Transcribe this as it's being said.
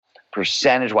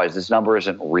percentage-wise, this number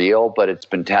isn't real, but it's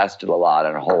been tested a lot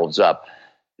and it holds up.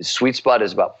 The sweet spot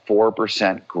is about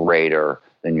 4% greater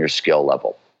than your skill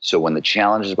level. So when the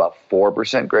challenge is about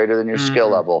 4% greater than your skill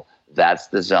level, that's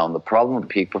the zone. The problem with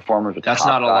peak performance with that's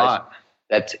top not a guys, lot.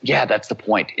 That's the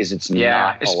point. Is it's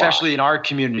not a especially lot. in our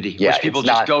community, Yeah, which people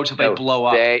just go till they blow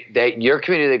up. Your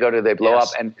community, they go to, they blow up.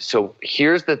 And so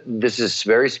this is a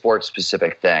very sports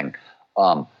specific thing.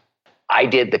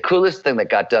 The coolest thing that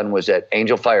got done was at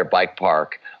Angel Fire Bike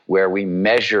Park, where we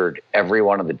measured every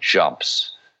one of the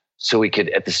jumps. So we could,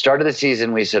 at the start of the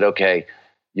season, we said, okay,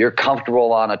 you're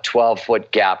comfortable on a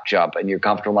 12-foot gap jump and you're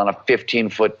comfortable on a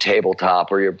 15-foot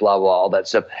tabletop, or you're blah, blah, all that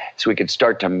stuff. So we could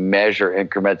start to measure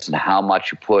increments and how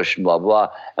much you push and blah, blah.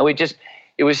 And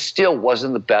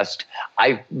wasn't the best.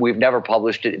 We've never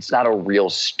published it. It's not a real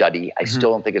study. I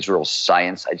still don't think it's real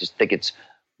science. I just think it's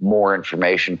more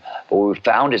information. But what we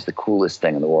found is the coolest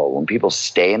thing in the world. When people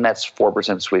stay in that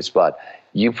 4% sweet spot,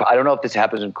 I don't know if this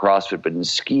happens in CrossFit, but in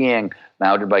skiing,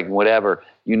 mountain biking, whatever,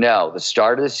 the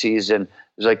start of the season,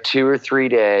 there's like 2 or 3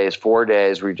 days, 4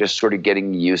 days, where you're just sort of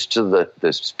getting used to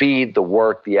the speed, the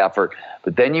work, the effort.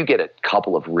 But then you get a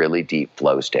couple of really deep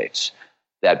flow states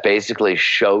that basically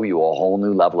show you a whole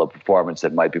new level of performance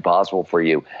that might be possible for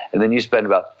you. And then you spend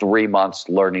about 3 months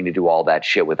learning to do all that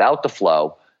shit without the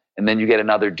flow. And then you get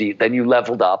then you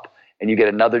leveled up and you get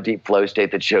another deep flow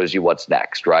state that shows you what's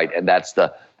next, right? And that's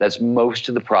most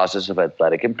of the process of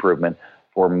athletic improvement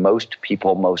for most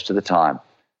people most of the time,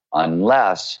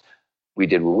 unless we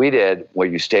did what we did, where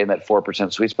you stay in that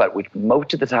 4% sweet spot, which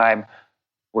most of the time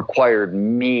required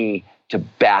me to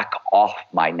back off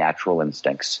my natural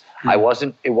instincts. It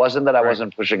wasn't that I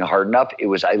wasn't pushing hard enough. It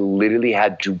was I literally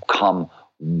had to come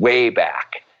way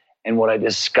back. And what I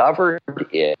discovered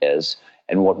is,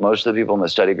 and what most of the people in the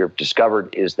study group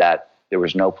discovered, is that there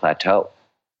was no plateau.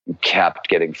 You kept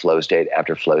getting flow state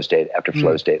after flow state after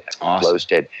flow state after flow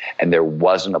state, and there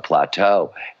wasn't a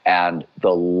plateau. And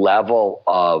the level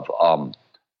of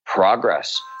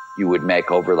progress you would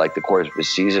make over like the course of a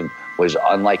season was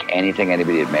unlike anything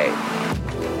anybody had made.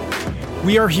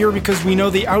 We are here because we know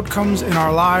the outcomes in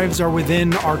our lives are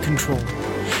within our control.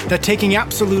 That taking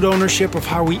absolute ownership of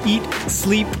how we eat,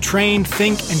 sleep, train,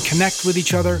 think, and connect with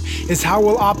each other is how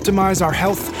we'll optimize our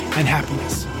health and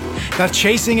happiness. That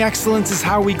chasing excellence is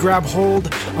how we grab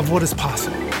hold of what is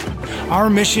possible. Our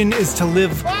mission is to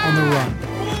live on the run,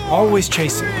 always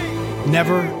chasing,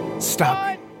 never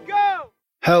stopping.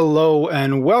 Hello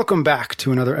and welcome back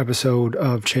to another episode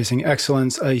of Chasing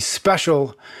Excellence, a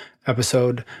special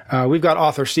episode. We've got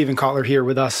author Steven Kotler here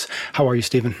with us. How are you,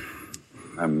 Steven?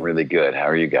 I'm really good. How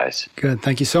are you guys? Good.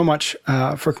 Thank you so much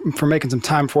for making some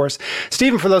time for us.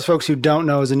 Steven, for those folks who don't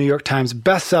know, is a New York Times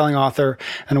best-selling author,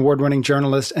 an award-winning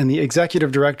journalist, and the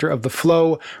executive director of the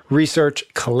Flow Research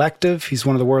Collective. He's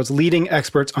one of the world's leading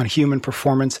experts on human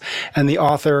performance and the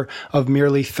author of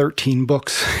nearly 13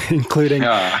 books, including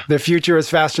The Future is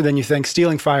Faster Than You Think,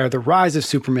 Stealing Fire, The Rise of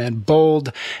Superman,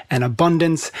 Bold, and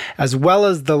Abundance, as well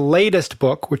as the latest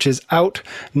book, which is out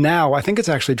now. I think it's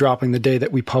actually dropping the day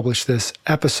that we publish this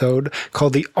episode,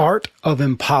 called The Art of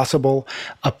Impossible,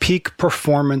 a Peak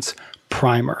Performance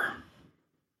Primer.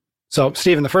 So,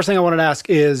 Steven, the first thing I wanted to ask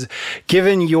is,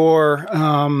 given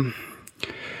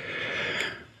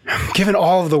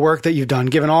all of the work that you've done,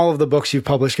 given all of the books you've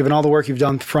published, given all the work you've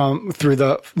done through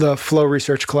the Flow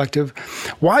Research Collective,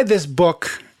 why this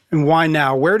book and why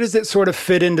now? Where does it sort of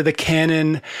fit into the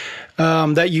canon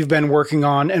that you've been working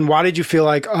on? And why did you feel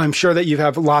like, I'm sure that you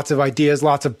have lots of ideas,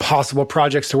 lots of possible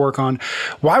projects to work on.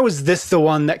 Why was this the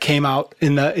one that came out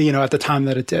at the time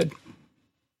that it did?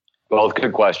 Well,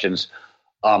 good questions.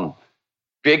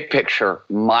 Big picture,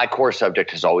 my core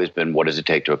subject has always been, what does it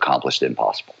take to accomplish the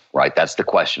impossible, right? That's the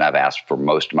question I've asked for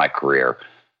most of my career.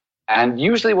 And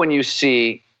usually when you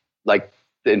see, like,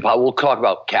 we'll talk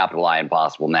about capital I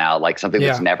impossible now, like something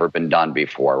that's never been done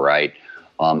before, right?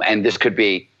 And this could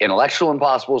be intellectual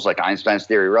impossibles, like Einstein's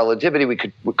theory of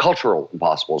relativity. Cultural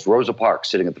impossibles, Rosa Parks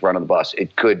sitting at the front of the bus.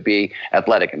 It could be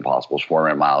athletic impossibles,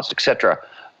 400 miles, etc.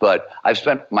 But I've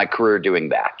spent my career doing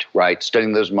that, right?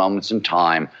 Studying those moments in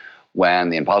time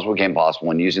when the impossible became possible,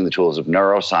 and using the tools of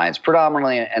neuroscience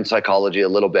predominantly and psychology a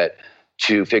little bit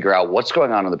to figure out what's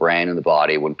going on in the brain and the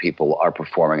body when people are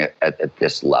performing at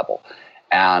this level.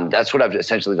 And that's what I've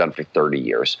essentially done for 30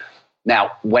 years.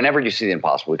 Now, whenever you see the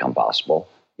impossible become possible,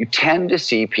 you tend to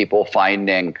see people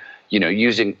finding,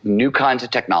 using new kinds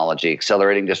of technology,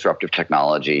 accelerating disruptive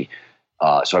technology.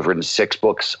 So I've written 6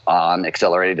 books on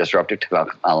accelerating disruptive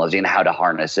technology and how to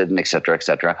harness it, and et cetera, et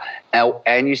cetera.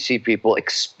 And you see people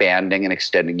expanding and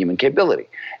extending human capability.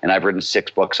 And I've written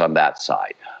 6 books on that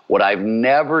side. What I've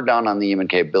never done on the human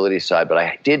capability side, but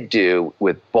I did do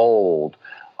with Bold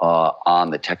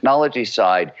on the technology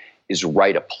side, is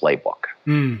write a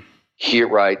playbook. Here,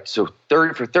 right? So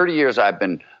for 30 years, I've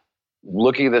been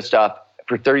looking at this stuff.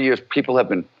 For 30 years, people have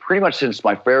been pretty much since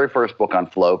my very first book on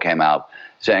flow came out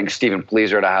saying, Stephen,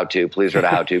 please write a how-to, please write a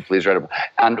how-to, please write a...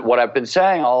 And what I've been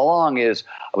saying all along is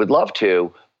I would love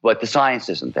to, but the science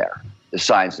isn't there. The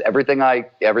science, everything I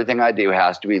do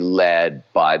has to be led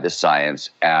by the science.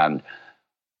 And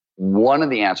one of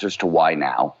the answers to why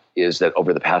now is that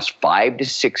over the past 5 to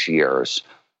 6 years,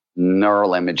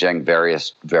 neural imaging,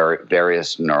 various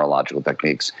neurological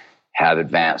techniques have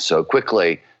advanced so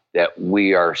quickly that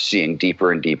we are seeing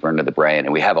deeper and deeper into the brain,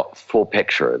 and we have a full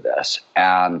picture of this.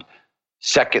 And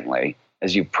secondly,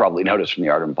 as you probably noticed from The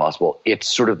Art of Impossible,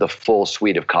 it's sort of the full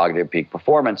suite of cognitive peak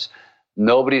performance.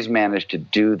 Nobody's managed to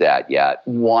do that yet.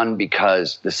 One,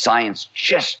 because the science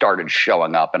just started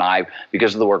showing up, and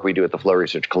because of the work we do at the Flow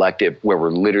Research Collective, where we're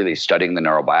literally studying the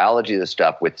neurobiology of this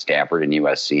stuff with Stanford and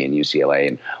USC and UCLA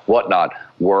and whatnot,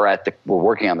 we're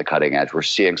working on the cutting edge. We're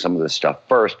seeing some of this stuff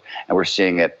first, and we're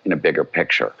seeing it in a bigger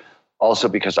picture. Also,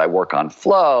 because I work on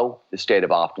flow, the state of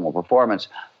optimal performance,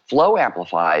 flow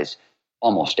amplifies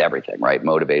almost everything, right?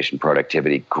 Motivation,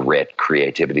 productivity, grit,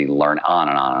 creativity, learn, on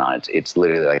and on and on. It's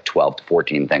literally like 12 to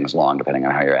 14 things long, depending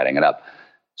on how you're adding it up.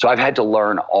 So I've had to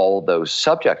learn all those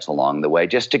subjects along the way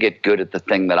just to get good at the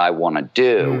thing that I want to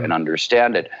do and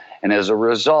understand it. And as a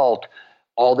result,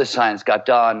 all this science got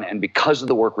done. And because of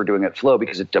the work we're doing at Flow,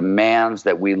 because it demands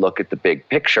that we look at the big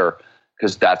picture,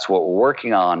 because that's what we're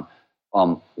working on,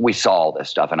 we saw all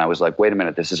this stuff. And I was like, wait a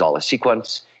minute, this is all a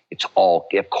sequence. It's all,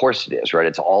 of course it is, right?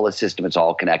 It's all a system. It's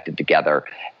all connected together.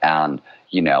 And,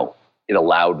 it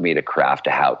allowed me to craft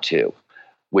a how-to,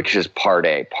 which is part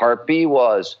A. Part B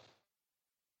was,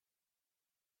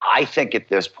 I think at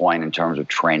this point in terms of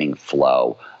training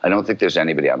flow, I don't think there's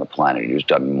anybody on the planet who's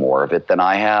done more of it than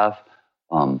I have.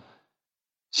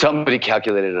 Somebody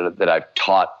calculated that I've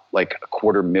taught like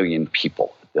 250,000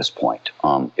 people at this point.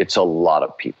 It's a lot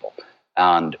of people.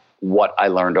 And what I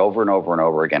learned over and over and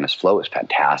over again is flow is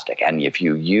fantastic. And if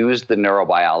you use the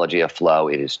neurobiology of flow,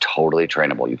 it is totally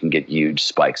trainable. You can get huge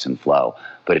spikes in flow.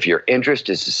 But if your interest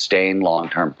is sustained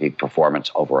long-term peak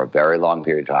performance over a very long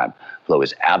period of time, flow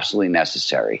is absolutely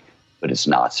necessary, but it's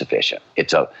not sufficient.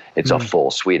 It's a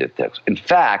full suite of things. In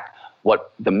fact,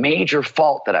 what the major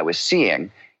fault that I was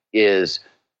seeing is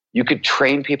you could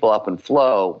train people up in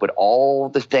flow, but all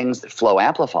the things that flow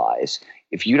amplifies,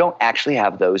 if you don't actually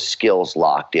have those skills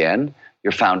locked in,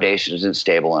 your foundation isn't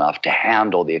stable enough to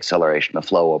handle the acceleration of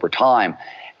flow over time.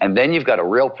 And then you've got a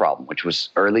real problem, which was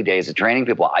early days of training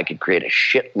people. I could create a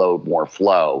shitload more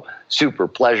flow, super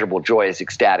pleasurable, joyous,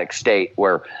 ecstatic state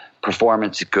where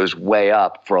performance goes way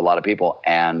up for a lot of people,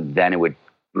 and then it would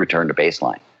return to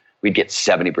baseline. We'd get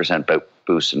 70%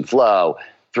 boost in flow.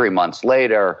 3 months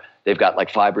later, they've got like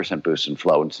 5% boost in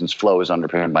flow. And since flow is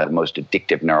underpinned by the most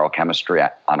addictive neurochemistry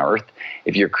on earth,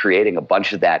 if you're creating a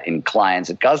bunch of that in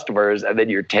clients and customers and then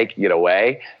you're taking it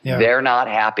away, they're not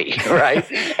happy, right?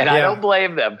 And I don't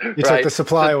blame them. You took the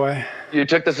supply away. You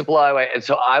took the supply away. And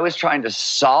so I was trying to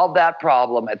solve that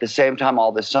problem. At the same time,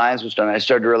 all the science was done. And I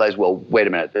started to realize, well, wait a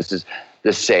minute, this is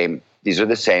the same. These are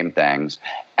the same things.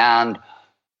 And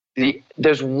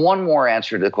there's one more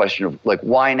answer to the question of like,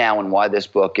 why now and why this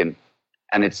book? And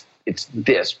it's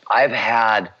this. I've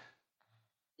had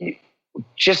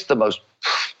just the most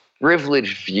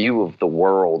privileged view of the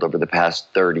world over the past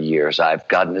 30 years. I've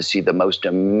gotten to see the most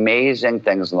amazing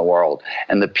things in the world.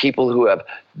 And the people who have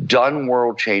done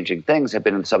world-changing things have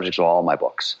been the subjects of all my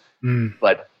books.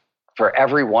 But for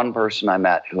every one person I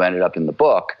met who ended up in the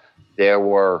book, there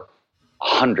were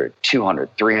 100,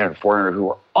 200, 300, 400 who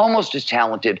were almost as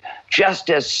talented, just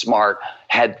as smart,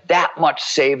 had that much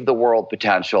save the world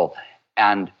potential,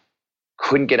 and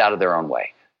couldn't get out of their own way.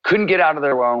 Couldn't get out of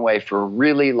their own way for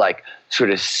really like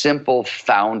sort of simple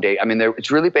foundation. I mean,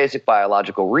 it's really basic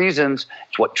biological reasons.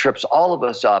 It's what trips all of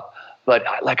us up. But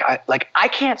I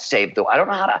can't save I don't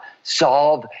know how to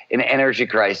solve an energy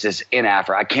crisis in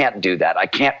Africa. I can't do that. I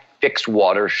can't fix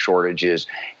water shortages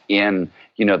in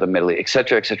the Middle East, et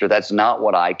cetera, et cetera. That's not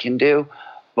what I can do.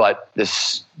 But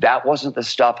that wasn't the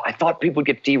stuff. I thought people would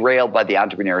get derailed by the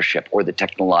entrepreneurship or the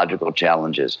technological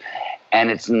challenges. And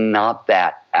it's not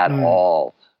that at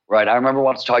all, right? I remember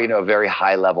once talking to a very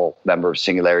high-level member of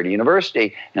Singularity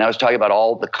University, and I was talking about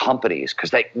all the companies,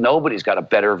 because nobody's got a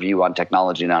better view on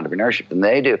technology and entrepreneurship than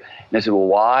they do. And I said, well,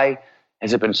 why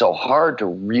has it been so hard to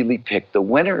really pick the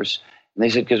winners? And they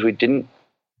said, because we didn't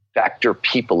factor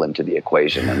people into the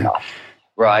equation enough.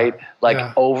 Right?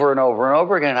 Over and over and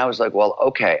over again. And I was like, well,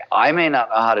 okay, I may not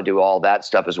know how to do all that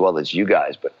stuff as well as you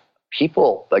guys, but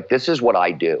people, like, this is what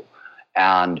I do.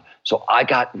 And so I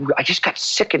just got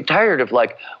sick and tired of,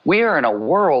 like, we are in a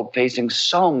world facing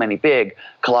so many big,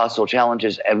 colossal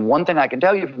challenges. And one thing I can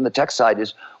tell you from the tech side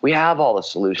is we have all the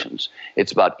solutions.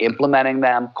 It's about implementing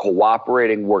them,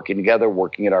 cooperating, working together,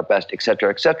 working at our best, et cetera,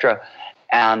 et cetera.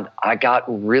 And I got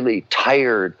really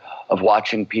tired of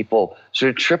watching people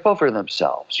sort of trip over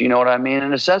themselves. You know what I mean?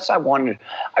 In a sense, I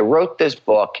wrote this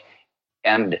book,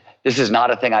 and this is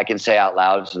not a thing I can say out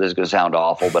loud, so this is going to sound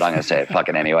awful, but I'm going to say it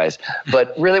fucking anyways.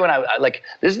 But really, when I like,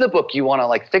 this is the book you want to,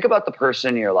 like, think about the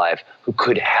person in your life who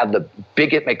could have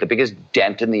make the biggest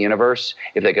dent in the universe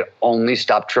if they could only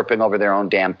stop tripping over their own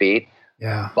damn feet.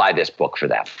 Yeah. Buy this book for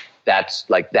them. That's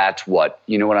what,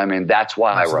 you know what I mean? That's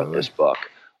why Absolutely. I wrote this book.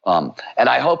 And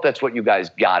I hope that's what you guys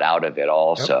got out of it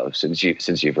also, since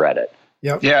you've read it.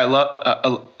 Yep. Yeah,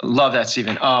 I love that,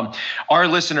 Stephen. Our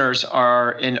listeners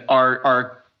are in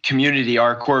our community,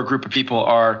 our core group of people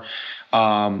are,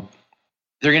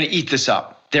 they're going to eat this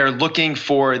up. They're looking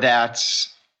for that.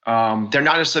 They're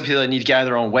not necessarily people that need to get out of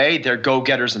their own way. They're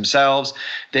go-getters themselves.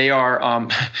 They are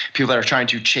people that are trying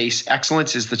to chase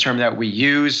excellence is the term that we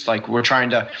use. Like, we're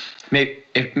trying to make,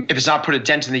 if it's not put a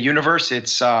dent in the universe,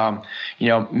 it's,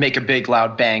 make a big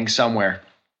loud bang somewhere.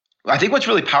 I think what's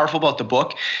really powerful about the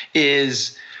book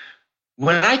is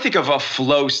when I think of a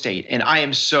flow state, and I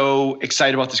am so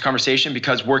excited about this conversation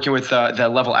because working with the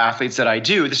level athletes that I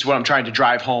do, this is what I'm trying to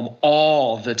drive home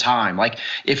all the time. Like,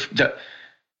 if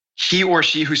he or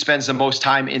she who spends the most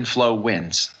time in flow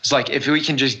wins. It's like, if we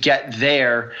can just get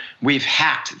there, we've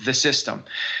hacked the system.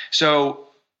 So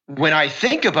when I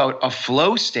think about a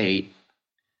flow state,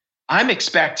 I'm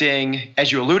expecting,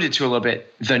 as you alluded to a little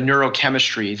bit, the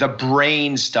neurochemistry, the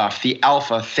brain stuff, the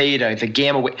alpha, theta, the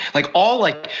gamma, like all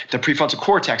like the prefrontal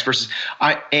cortex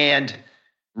and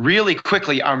really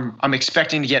quickly I'm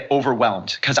expecting to get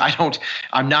overwhelmed because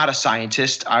I'm not a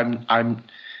scientist. I'm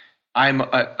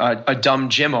a dumb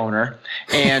gym owner.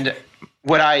 And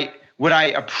what I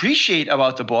appreciate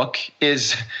about the book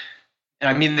is, and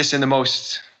I mean this in the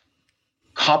most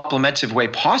complimentive way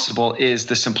possible, is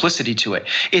the simplicity to it.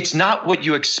 It's not what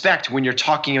you expect when you're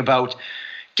talking about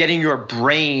getting your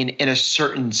brain in a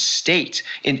certain state.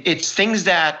 And it's things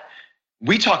that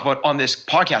we talk about on this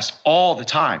podcast all the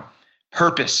time: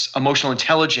 purpose, emotional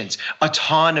intelligence,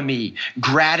 autonomy,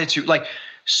 gratitude, like,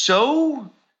 so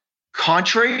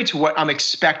contrary to what I'm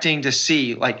expecting to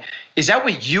see. Like, is that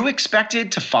what you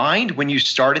expected to find when you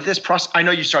started this process? I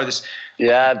know you started this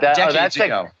decades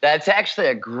ago. That's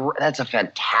actually that's a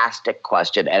fantastic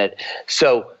question. And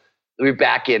so let me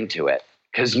back into it,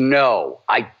 because I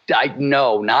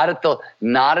know not at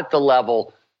the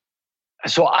level.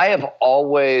 So I have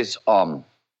always, I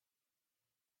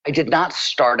did not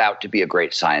start out to be a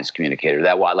great science communicator.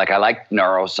 I liked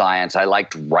neuroscience. I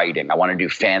liked writing. I wanted to do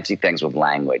fancy things with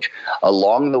language.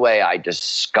 Along the way, I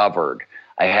discovered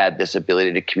I had this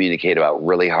ability to communicate about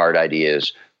really hard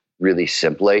ideas really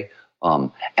simply.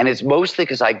 And it's mostly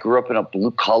because I grew up in a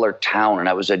blue-collar town, and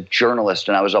I was a journalist,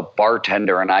 and I was a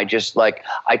bartender, and I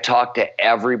talked to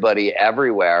everybody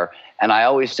everywhere. And I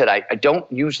always said,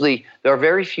 there are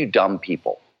very few dumb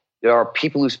people. There are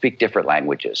people who speak different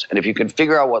languages. And if you can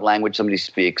figure out what language somebody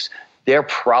speaks, they're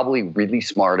probably really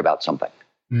smart about something.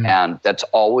 Mm. And that's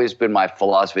always been my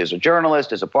philosophy as a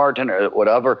journalist, as a bartender,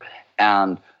 whatever.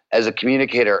 And as a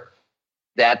communicator,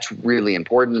 that's really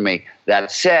important to me.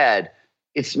 That said,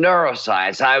 it's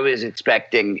neuroscience. I was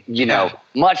expecting,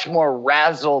 much more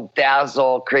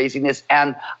razzle-dazzle craziness.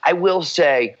 And I will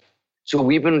say, so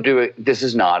we've been doing, this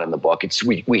is not in the book,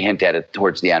 we hint at it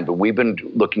towards the end, but we've been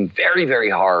looking very, very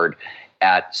hard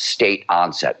at state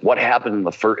onset. What happened in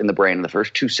the brain in the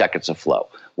first 2 seconds of flow?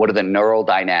 What are the neural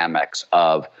dynamics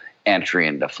of entry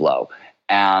into flow?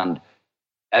 And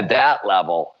at that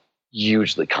level,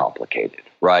 hugely complicated,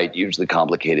 right? Hugely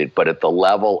complicated. But at the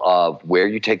level of where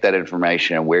you take that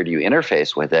information and where do you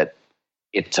interface with it,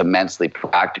 it's immensely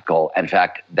practical. In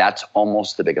fact, that's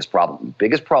almost the biggest problem. The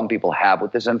biggest problem people have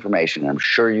with this information, and I'm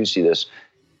sure you see this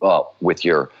with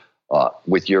your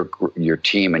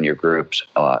team and your groups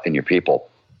and your people.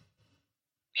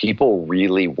 People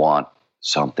really want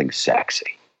something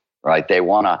sexy, right? They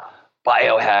want a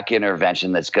biohack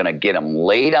intervention that's going to get them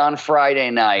late on Friday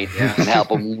night and help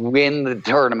them win the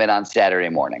tournament on Saturday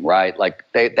morning, right? Like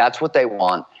that's what they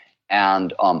want,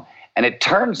 and it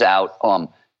turns out.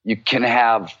 You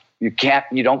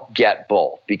don't get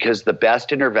both, because the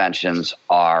best interventions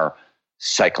are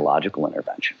psychological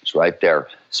interventions, right? They're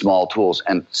small tools.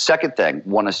 And second thing,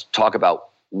 want to talk about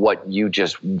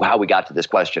how we got to this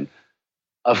question.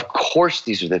 Of course,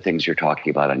 these are the things you're talking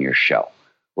about on your show,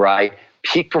 right?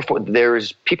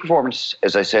 there's peak performance,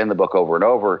 as I say in the book over and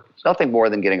over. It's nothing more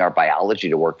than getting our biology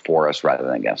to work for us rather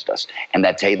than against us. And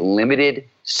that's a limited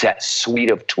set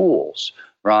suite of tools,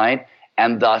 right?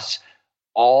 And thus,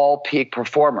 all peak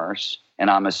performers, and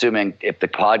I'm assuming if the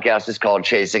podcast is called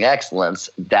Chasing Excellence,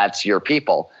 that's your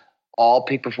people. All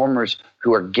peak performers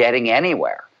who are getting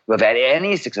anywhere, who have had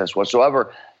any success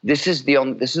whatsoever, this is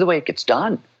the way it gets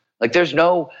done. Like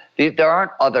there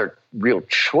aren't other real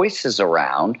choices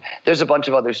around. There's a bunch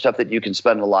of other stuff that you can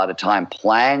spend a lot of time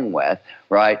playing with,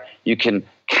 right? You can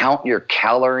count your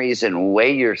calories and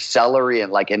weigh your celery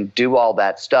and do all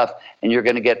that stuff, and you're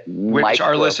going to get which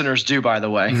our listeners do, by the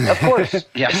way. Of course,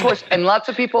 yeah, of course. And lots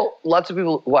of people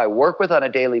who I work with on a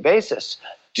daily basis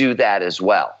do that as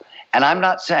well. And I'm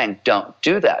not saying don't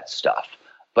do that stuff,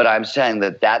 but I'm saying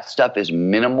that stuff is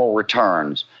minimal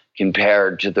returns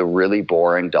compared to the really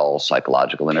boring, dull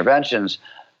psychological interventions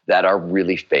that are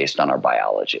really based on our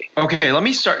biology. Okay, let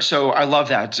me start. So I love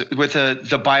that with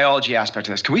the biology aspect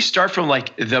of this. Can we start from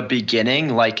the beginning,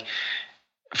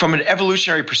 from an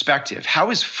evolutionary perspective? How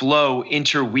is flow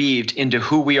interweaved into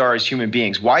who we are as human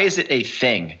beings? Why is it a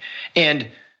thing? And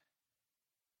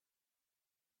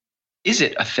is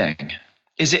it a thing?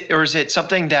 Is it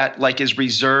something that is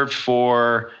reserved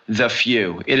for the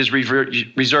few? It is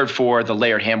reserved for the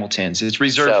Laird Hamiltons. It's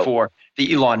reserved for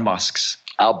the Elon Musks.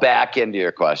 I'll back into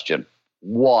your question.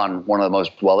 One of the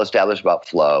most well-established about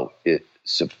flow,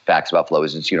 facts about flow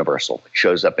is it's universal. It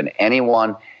shows up in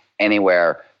anyone,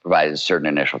 anywhere, provided certain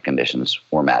initial conditions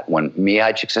were met. When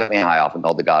Mihai Csikszentmihalyi, often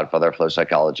called the godfather of flow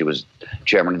psychology, was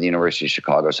chairman of the University of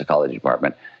Chicago Psychology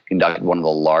Department, conducted one of the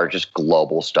largest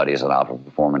global studies on optimal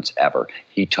performance ever.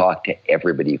 He talked to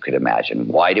everybody you could imagine.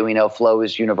 Why do we know flow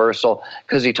is universal?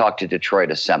 Because he talked to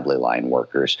Detroit assembly line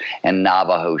workers and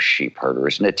Navajo sheep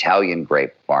herders and Italian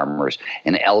grape farmers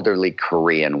and elderly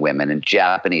Korean women and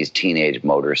Japanese teenage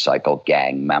motorcycle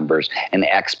gang members and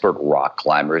expert rock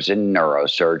climbers and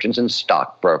neurosurgeons and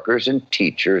stockbrokers and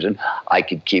teachers. And I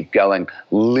could keep going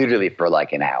literally for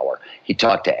an hour. He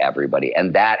talked to everybody,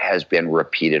 and that has been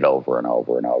repeated over and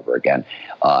over and over again.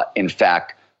 In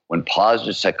fact, when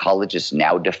positive psychologists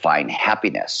now define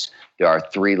happiness, there are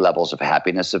 3 levels of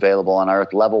happiness available on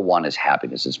Earth. Level 1 is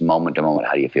happiness. It's moment to moment.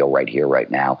 How do you feel right here, right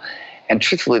now? And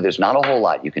truthfully, there's not a whole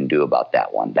lot you can do about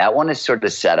that one. That one is sort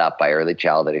of set up by early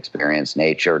childhood experience,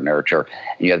 nature, nurture.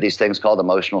 And you have these things called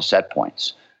emotional set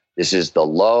points. This is the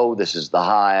low, this is the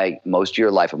high. Most of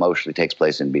your life emotionally takes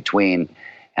place in between.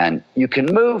 And you can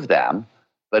move them,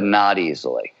 but not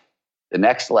easily. The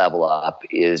next level up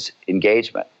is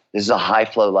engagement. This is a high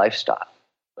flow lifestyle,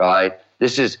 right?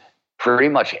 This is pretty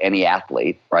much any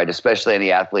athlete, right? Especially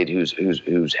any athlete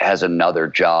who's has another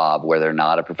job where they're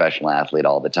not a professional athlete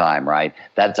all the time, right?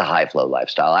 That's a high flow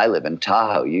lifestyle. I live in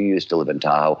Tahoe. You used to live in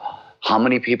Tahoe. How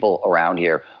many people around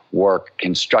here work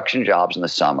construction jobs in the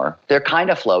summer? They're kind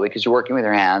of flowy because you're working with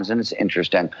your hands and it's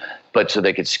interesting, but so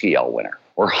they could ski all winter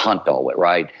or hunt all winter,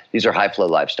 right? These are high flow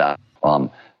lifestyle.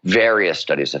 Various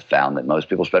studies have found that most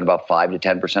people spend about 5 to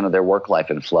 10% of their work life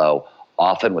in flow,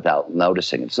 often without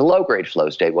noticing. It's a low-grade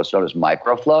flow state, what's known as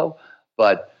microflow.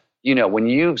 But, when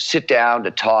you sit down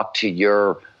to talk to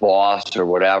your boss or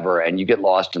whatever, and you get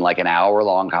lost in an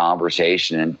hour-long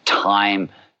conversation and time,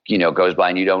 goes by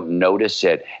and you don't notice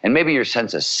it, and maybe your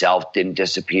sense of self didn't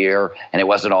disappear and it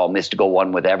wasn't all mystical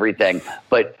one with everything,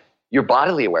 but your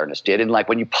bodily awareness did. And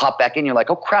when you pop back in, you're like,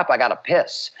 oh crap, I got to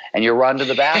piss. And you run to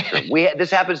the bathroom. This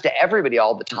happens to everybody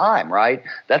all the time, right?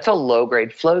 That's a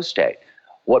low-grade flow state.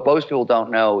 What most people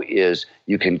don't know is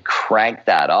you can crank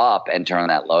that up and turn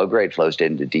that low-grade flow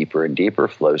state into deeper and deeper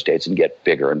flow states and get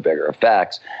bigger and bigger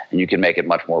effects. And you can make it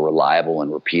much more reliable and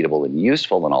repeatable and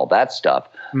useful and all that stuff.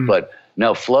 But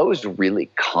no, flow is really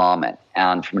common.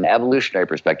 And from an evolutionary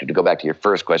perspective, to go back to your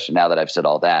first question, now that I've said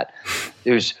all that,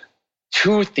 there's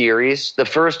 2 theories. The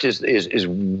first is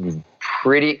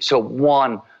pretty. So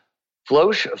one,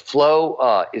 flow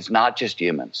is not just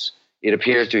humans. It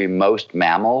appears to be most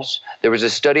mammals. There was a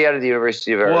study out of the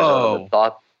University of Arizona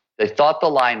that thought the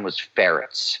line was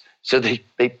ferrets. So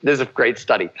there's a great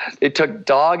study. They took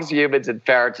dogs, humans, and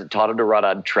ferrets and taught them to run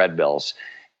on treadmills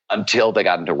until they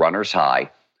got into runner's high.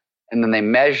 And then they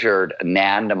measured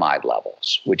anandamide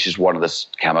levels, which is one of the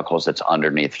chemicals that's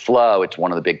underneath flow. It's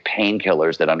one of the big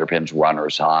painkillers that underpins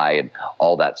runner's high and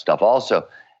all that stuff also.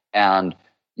 And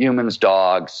humans,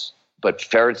 dogs, but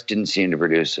ferrets didn't seem to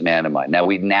produce anandamide. Now,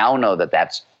 we now know that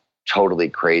that's totally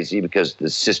crazy because the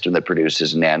system that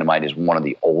produces anandamide is one of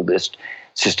the oldest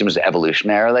systems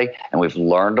evolutionarily, and we've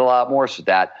learned a lot more so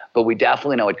that, but we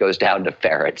definitely know it goes down to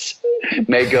ferrets.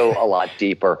 May go a lot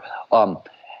deeper.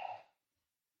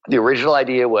 The original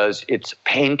idea was it's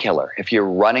painkiller. If you're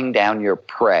running down your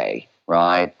prey,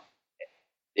 right?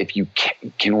 If you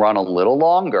can run a little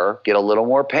longer, get a little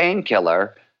more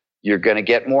painkiller, you're going to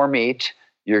get more meat.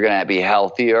 You're going to be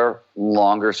healthier,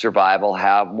 longer survival,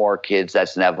 have more kids.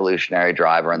 That's an evolutionary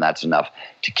driver, and that's enough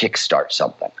to kickstart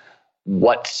something.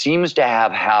 What seems to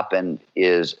have happened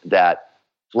is that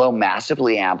flow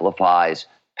massively amplifies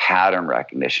pattern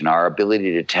recognition, our ability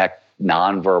to detect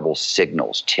nonverbal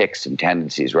signals, tics, and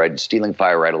tendencies, right? Stealing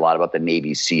Fire write a lot about the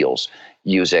Navy SEALs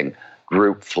using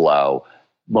group flow,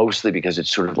 mostly because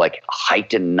it's sort of like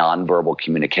heightened nonverbal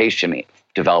communication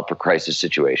developed for crisis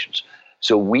situations.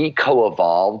 So we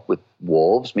co-evolved with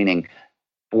wolves, meaning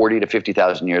 40 to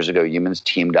 50,000 years ago, humans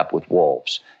teamed up with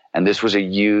wolves. And this was a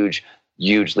huge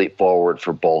leap forward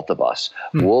for both of us.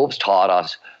 Wolves taught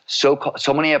us so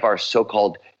many of our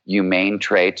so-called humane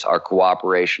traits, our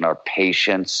cooperation, our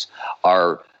patience,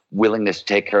 our willingness to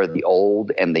take care of the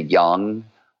old and the young,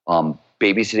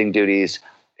 babysitting duties,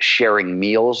 sharing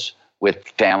meals with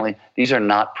family. These are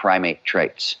not primate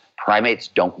traits. Primates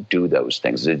don't do those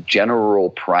things. As a general rule,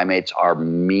 primates are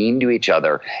mean to each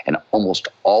other, and almost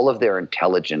all of their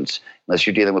intelligence, unless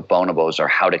you're dealing with bonobos, are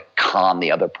how to con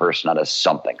the other person out of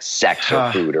something, sex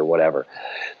or food or whatever.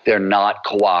 They're not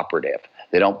cooperative.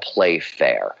 They don't play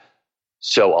fair.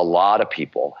 So a lot of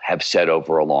people have said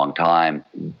over a long time,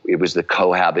 it was the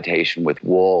cohabitation with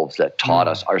wolves that taught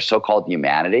us our so-called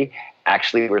humanity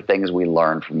actually were things we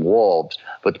learned from wolves.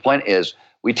 But the point is,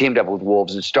 we teamed up with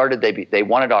wolves and started, they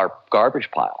wanted our garbage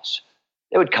piles.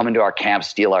 They would come into our camp,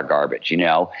 steal our garbage,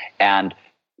 and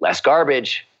less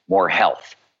garbage, more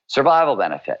health, survival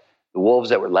benefit. The wolves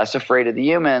that were less afraid of the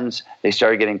humans, they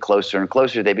started getting closer and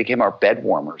closer. They became our bed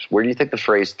warmers. Where do you think the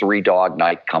phrase 3-dog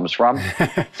night comes from?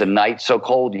 It's a night so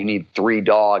cold you need 3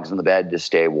 dogs in the bed to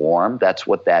stay warm. That's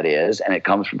what that is. And it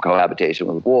comes from cohabitation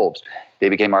with wolves. They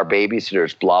became our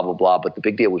babysitters, blah, blah, blah. But the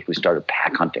big deal was we started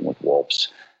pack hunting with wolves.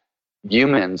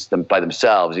 Humans by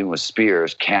themselves, even with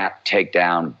spears, can't take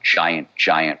down giant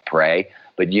prey.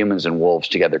 But humans and wolves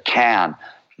together can.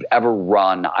 I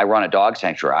run a dog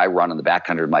sanctuary. I run in the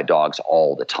backcountry with my dogs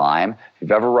all the time. If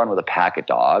you've ever run with a pack of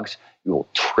dogs, you will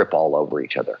trip all over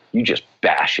each other. You just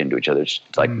bash into each other. It's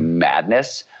like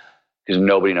madness because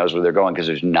nobody knows where they're going because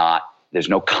there's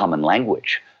no common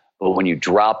language. But when you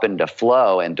drop into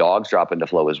flow, and dogs drop into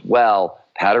flow as well,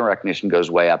 pattern recognition goes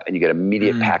way up and you get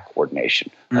immediate pack coordination.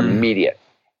 Immediate.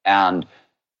 And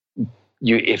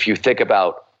if you think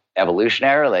about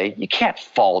evolutionarily, you can't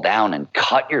fall down and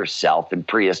cut yourself in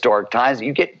prehistoric times.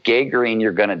 You get gangrene,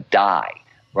 you're going to die,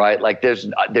 right? Like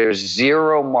there's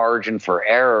zero margin for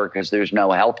error because there's no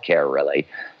healthcare really.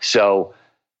 So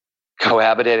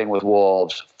cohabitating with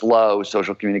wolves, flow,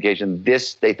 social communication,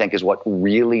 this they think is what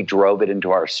really drove it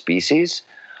into our species.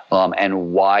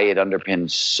 And why it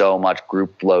underpins so much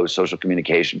group flow, social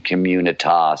communication,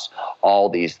 communitas, all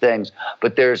these things.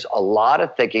 But there's a lot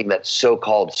of thinking that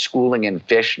so-called schooling in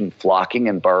fish and flocking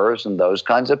in birds and those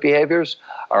kinds of behaviors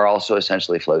are also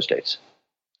essentially flow states.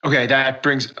 Okay, that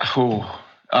brings,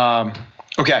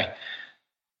 okay.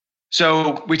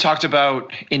 So we talked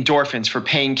about endorphins for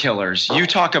painkillers. You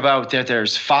talk about that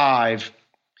there's 5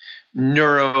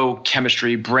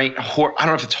 neurochemistry, brain, I don't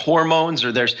know if it's hormones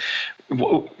or there's,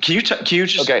 can you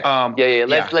just okay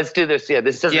let's do this.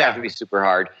 This doesn't have to be super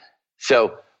hard.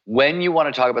 So when you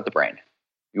want to talk about the brain,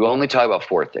 you only talk about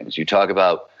 4 things. You talk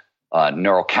about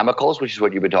neurochemicals, which is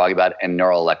what you've been talking about, and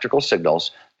neuroelectrical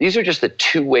signals. These are just the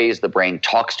 2 ways the brain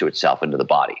talks to itself into the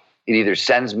body. It either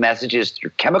sends messages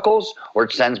through chemicals or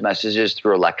it sends messages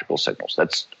through electrical signals.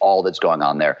 That's all that's going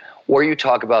on there. Or you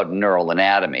talk about neural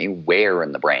anatomy, where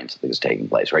in the brain something is taking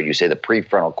place, right? You say the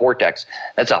prefrontal cortex.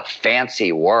 That's a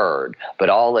fancy word, but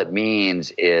all it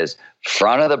means is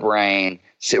front of the brain,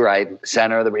 right?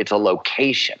 Center of the brain. It's a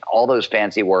location. All those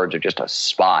fancy words are just a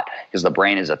spot because the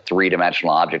brain is a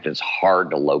 3-dimensional object. It's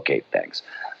hard to locate things.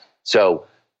 So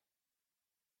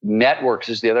networks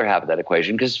is the other half of that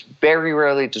equation because very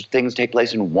rarely do things take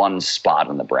place in one spot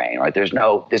in the brain, right? There's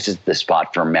no, this is the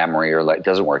spot for memory or it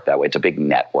doesn't work that way. It's a big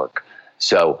network.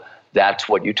 So that's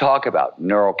what you talk about.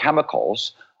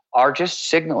 Neurochemicals are just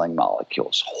signaling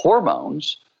molecules.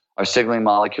 Hormones are signaling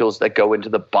molecules that go into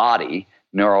the body.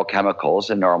 Neurochemicals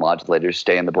and neuromodulators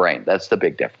stay in the brain. That's the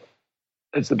big difference.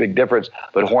 It's the big difference.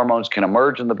 But hormones can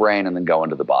emerge in the brain and then go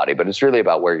into the body. But it's really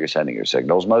about where you're sending your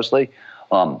signals mostly.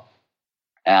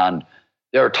 And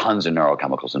there are tons of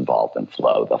neurochemicals involved in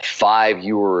flow. The 5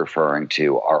 you were referring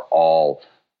to are all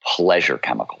pleasure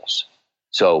chemicals.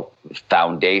 So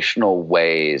foundational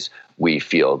ways we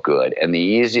feel good. And the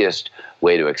easiest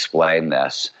way to explain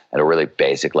this at a really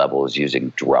basic level is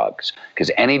using drugs. Because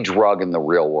any drug in the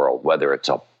real world, whether it's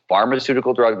a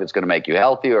pharmaceutical drug that's going to make you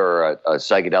healthy or a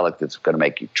psychedelic that's going to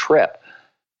make you trip.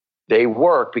 They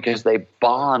work because they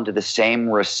bond to the same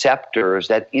receptors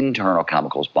that internal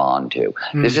chemicals bond to.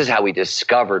 This is how we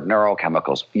discovered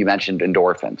neurochemicals. You mentioned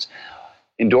endorphins.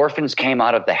 Endorphins came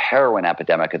out of the heroin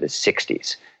epidemic of the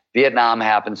 60s. Vietnam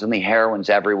happens and the heroin's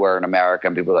everywhere in America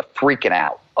and people are freaking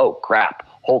out. Oh, crap.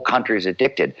 Whole country's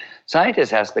addicted.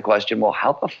 Scientists ask the question, well,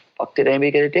 how the fuck did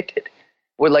anybody get addicted?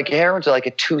 We're like, heroin's like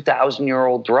a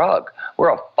 2,000-year-old drug. We're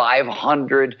a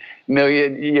 500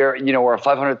 million year, we're a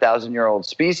 500,000-year-old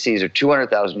species or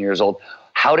 200,000 years old.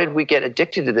 How did we get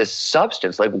addicted to this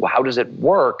substance? Like, how does it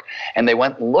work? And they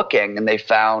went looking and they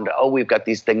found, we've got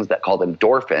these things that called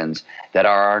endorphins that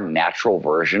are our natural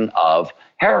version of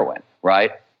heroin,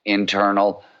 right?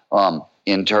 Internal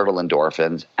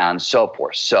endorphins and so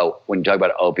forth. So when you talk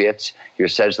about opiates, you're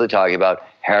essentially talking about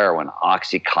heroin,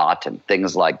 Oxycontin,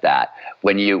 things like that.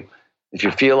 If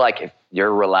you feel like if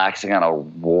you're relaxing on a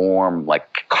warm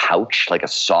couch, like a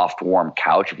soft, warm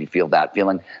couch, if you feel that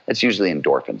feeling, that's usually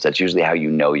endorphins. That's usually how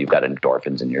you know you've got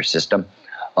endorphins in your system.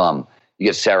 You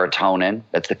get serotonin.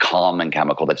 That's the calming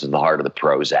chemical. That's at the heart of the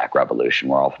Prozac revolution.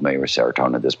 We're all familiar with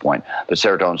serotonin at this point. But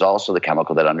serotonin is also the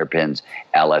chemical that underpins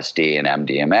LSD and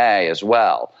MDMA as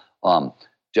well.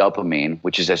 Dopamine,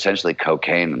 which is essentially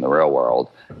cocaine in the real world.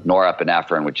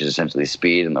 Norepinephrine, which is essentially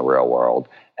speed in the real world.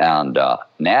 And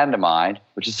anandamide,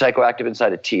 which is psychoactive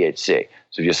inside of THC.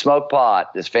 So if you smoke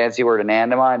pot, this fancy word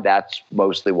anandamide, that's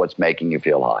mostly what's making you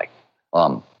feel high.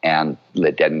 And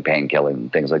deadening painkilling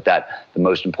and things like that. The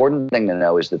most important thing to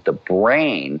know is that the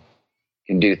brain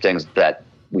can do things that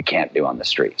we can't do on the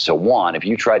street. So one, if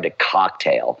you tried to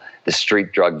cocktail the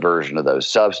street drug version of those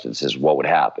substances, what would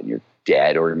happen? You're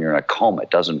dead or you're in a coma.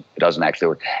 It doesn't actually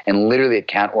work. And literally it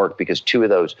can't work because two of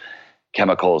those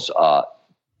chemicals,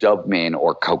 dopamine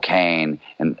or cocaine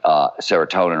and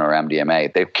serotonin or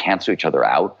MDMA, they cancel each other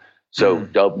out. So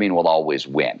dopamine will always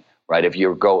win. Right? If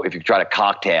you try to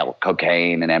cocktail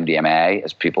cocaine and MDMA,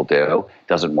 as people do, it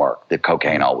doesn't work. The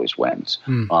cocaine always wins.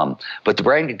 But the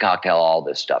brain can cocktail all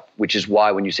this stuff, which is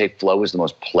why when you say flow is the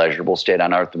most pleasurable state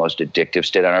on earth, the most addictive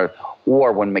state on earth,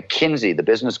 or when McKinsey, the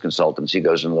business consultancy,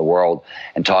 goes into the world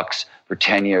and talks for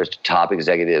 10 years to top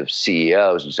executive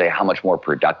CEOs and say, how much more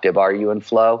productive are you in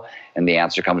flow? And the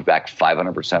answer comes back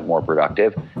 500% more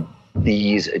productive.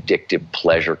 These addictive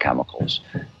pleasure chemicals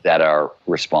that are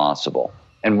responsible.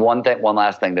 And one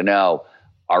last thing to know,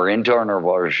 our internal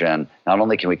version, not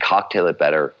only can we cocktail it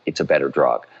better, it's a better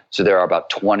drug. So there are about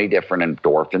 20 different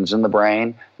endorphins in the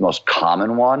brain. The most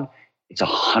common one, it's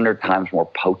 100 times more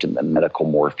potent than medical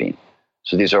morphine.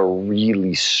 So these are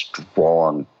really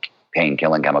strong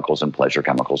pain-killing chemicals and pleasure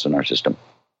chemicals in our system.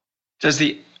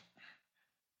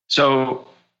 So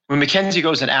when McKinsey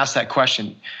goes and asks that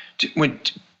question,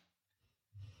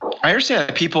 I understand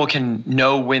that people can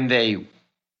know when they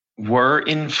were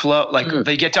in flow,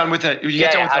 they get done with a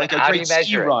great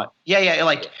ski run.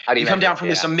 You come down from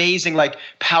this amazing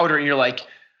powder, and you're like,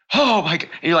 oh my god,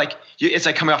 and you're like, it's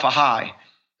like coming off a high.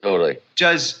 Totally.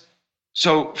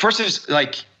 So first is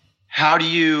how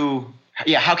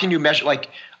can you measure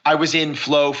I was in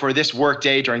flow for this work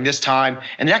day during this time,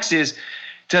 and next is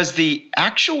does the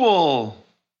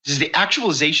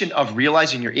actualization of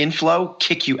realizing you're in flow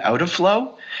kick you out of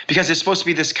flow? Because it's supposed to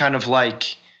be this kind of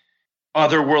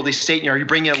otherworldly state, are you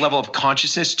bringing a level of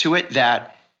consciousness to it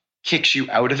that kicks you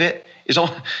out of it? Is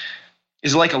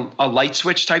it like a light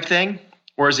switch type thing,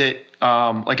 or is it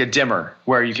like a dimmer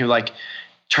where you can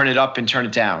turn it up and turn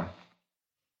it down?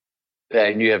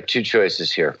 And you have two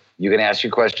choices here. You can ask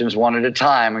your questions one at a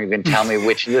time, or you can tell me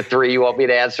which of the three you want me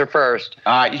to answer first.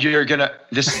 Nope,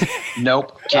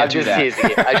 can't do that.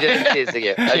 I'm just teasing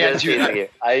you.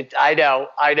 I know,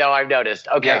 I've noticed.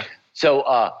 Okay, yeah. So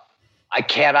I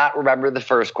cannot remember the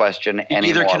first question anymore.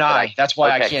 Neither can I. That's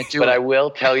why I can't do it. But I will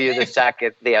tell you the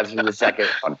answer to the second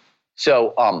one.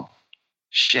 So,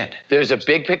 there's a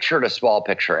big picture and a small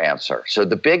picture answer. So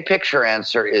the big picture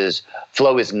answer is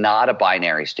flow is not a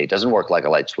binary state. It doesn't work like a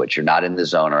light switch. You're not in the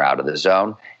zone or out of the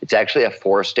zone. It's actually a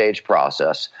 4-stage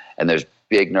process, and there's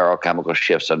big neurochemical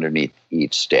shifts underneath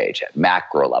each stage at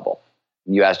macro level.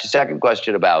 You asked a second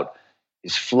question about,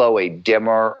 is flow a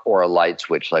dimmer or a light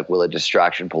switch? Will a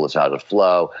distraction pull us out of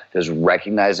flow? Does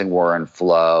recognizing we're in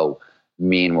flow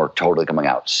mean we're totally coming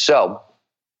out? So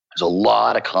there's a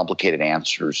lot of complicated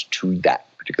answers to that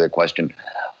particular question.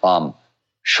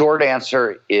 Short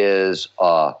answer is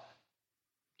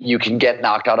you can get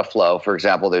knocked out of flow. For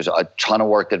example, there's a ton of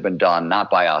work that's been done,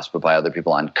 not by us, but by other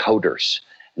people on coders.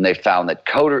 And they found that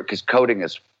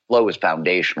flow is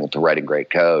foundational to writing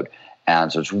great code.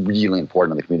 And so it's really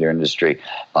important in the computer industry.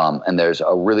 And there's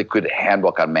a really good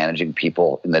handbook on managing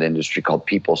people in that industry called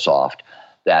PeopleSoft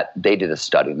that they did a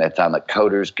study. And they found that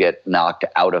coders get knocked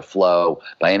out of flow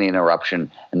by any interruption,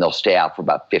 and they'll stay out for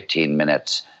about 15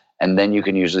 minutes. And then you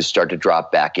can usually start to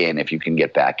drop back in if you can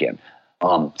get back in.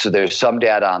 So there's some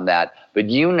data on that. But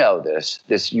you know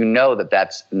you know that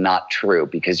that's not true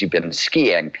because you've been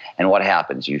skiing. And what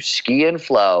happens? You ski in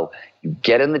flow, you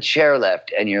get in the chairlift,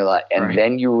 and you're like, and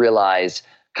then you realize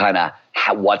kind of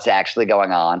what's actually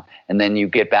going on, and then you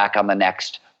get back on the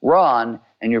next run,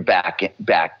 and you're back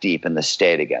deep in the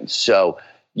state again. So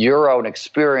your own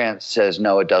experience says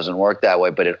no, it doesn't work that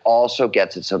way, but it also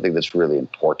gets at something that's really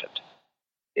important.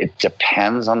 It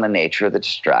depends on the nature of the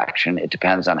distraction. It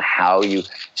depends on how you.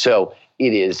 So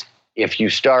it is if you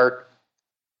start,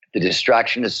 the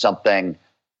distraction is something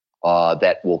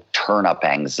that will turn up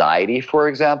anxiety, for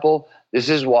example. This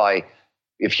is why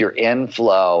if you're in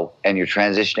flow and you're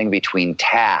transitioning between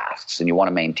tasks and you want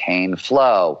to maintain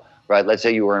flow, right? Let's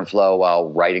say you were in flow while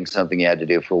writing something you had to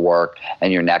do for work,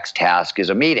 and your next task is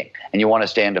a meeting, and you want to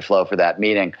stay into flow for that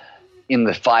meeting. In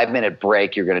the 5-minute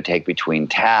break you're going to take between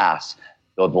tasks,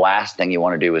 the last thing you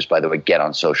want to do is, by the way, get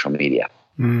on social media.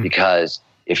 Because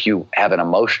if you have an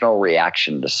emotional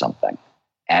reaction to something,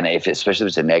 and especially if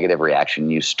it's a negative reaction,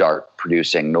 you start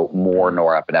producing more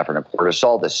norepinephrine and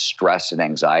cortisol, the stress and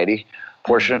anxiety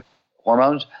portion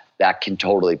hormones, that can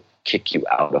totally kick you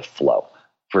out of flow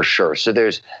for sure. So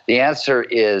the answer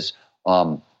is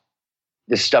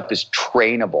this stuff is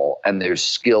trainable, and there's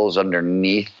skills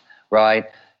underneath, right?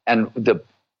 And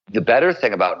the better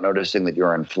thing about noticing that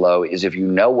you're in flow is if you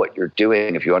know what you're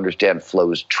doing, if you understand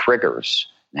flow's triggers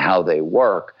and how they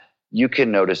work, you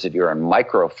can notice that you're in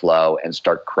microflow and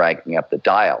start cranking up the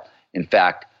dial. In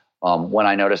fact, when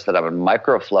I notice that I'm in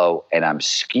microflow and I'm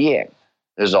skiing,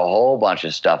 there's a whole bunch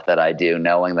of stuff that I do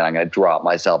knowing that I'm going to drop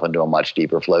myself into a much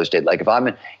deeper flow state. Like if I'm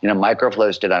in a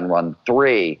microflow state on run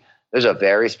 3, there's a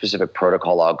very specific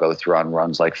protocol I'll go through on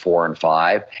runs like 4 and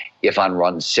 5. If on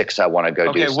run 6, I want to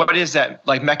go do something. What is that?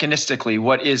 Like mechanistically,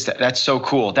 what is that? That's so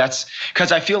cool. That's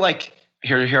because I feel like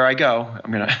here I go.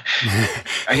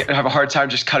 I have a hard time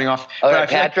just cutting off. Okay,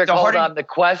 Patrick, hold on. The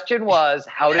question was,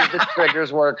 how does the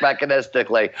triggers work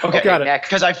mechanistically? Okay, got it.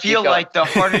 Because I feel like the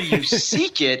harder you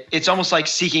seek it, it's almost like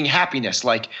seeking happiness.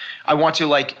 Like I want to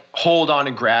like hold on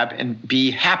and grab and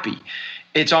be happy.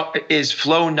 Is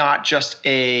flow not just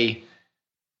a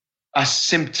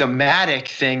symptomatic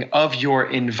thing of your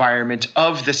environment,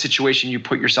 of the situation you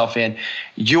put yourself in?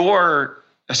 You're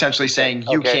essentially saying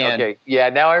you can. Okay. Yeah,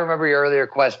 now I remember your earlier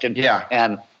question. Yeah.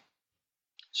 And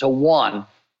so one,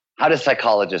 how do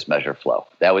psychologists measure flow?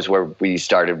 That was where we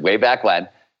started way back when.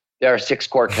 There are 6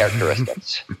 core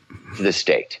characteristics to the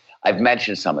state. I've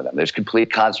mentioned some of them. There's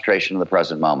complete concentration in the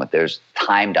present moment. There's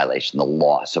time dilation, the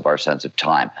loss of our sense of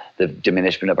time, the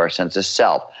diminishment of our sense of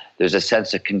self. There's a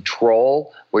sense of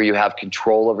control where you have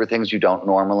control over things you don't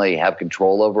normally have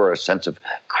control over, or a sense of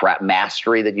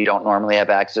mastery that you don't normally have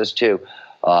access to.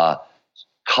 A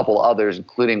couple others,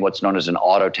 including what's known as an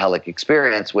autotelic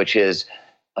experience, which is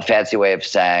a fancy way of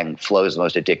saying flow is the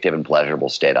most addictive and pleasurable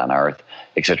state on earth,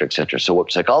 et cetera, et cetera. So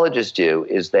what psychologists do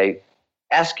is they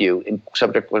ask you in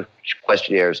subject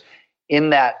questionnaires, in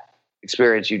that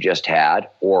experience you just had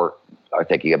or are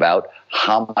thinking about,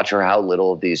 how much or how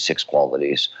little of these 6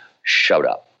 qualities showed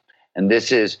up. And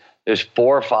there's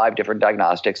 4 or 5 different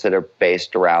diagnostics that are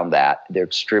based around that. They're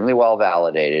extremely well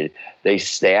validated. They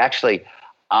actually,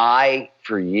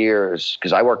 for years,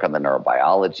 because I work on the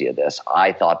neurobiology of this,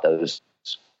 I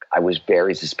was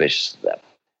very suspicious of them.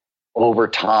 Over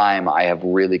time, I have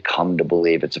really come to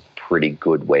believe it's a pretty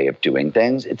good way of doing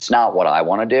things. It's not what I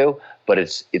want to do, but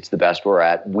it's the best we're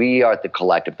at. We are at the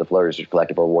collective, the Flow Research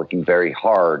Collective, are working very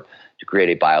hard to create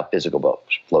a biophysical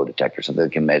flow detector, something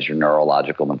that can measure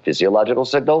neurological and physiological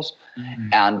signals. Mm-hmm.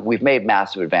 And we've made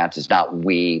massive advances, not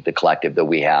we, the collective, that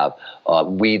we have,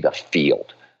 we, the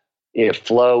field. In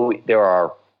flow, there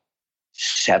are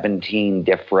 17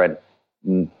 different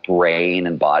brain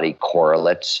and body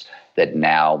correlates that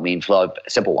now mean flow. A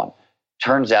simple one.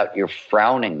 Turns out your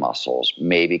frowning muscles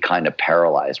may be kind of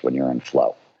paralyzed when you're in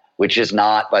flow, which is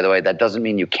not, by the way, that doesn't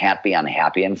mean you can't be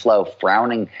unhappy in flow.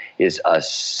 Frowning is a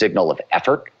signal of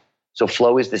effort. So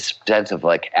flow is this sense of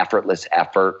like effortless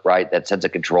effort, right? That sense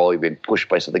of control. You've been pushed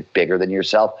by something bigger than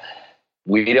yourself.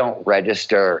 We don't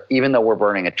register, even though we're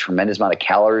burning a tremendous amount of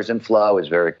calories in flow, it's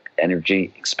very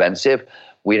energy expensive,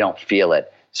 we don't feel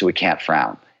it, so we can't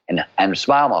frown. And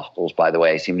smile muscles, by the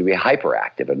way, seem to be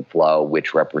hyperactive in flow,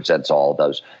 which represents all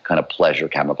those kind of pleasure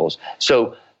chemicals.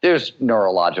 So there's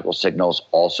neurological signals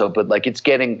also, but like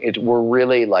we're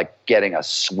really like getting a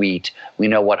suite. We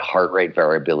know what heart rate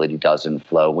variability does in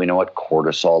flow. We know what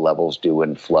cortisol levels do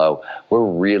in flow. We're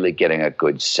really getting a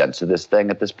good sense of this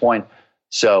thing at this point.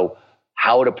 So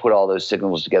how to put all those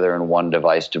signals together in one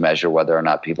device to measure whether or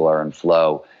not people are in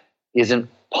flow isn't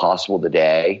possible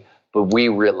today. But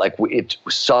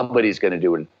somebody's going to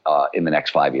do it in the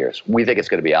next 5 years. We think it's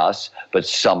going to be us, but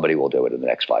somebody will do it in the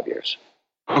next 5 years.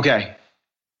 Okay.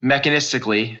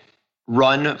 Mechanistically,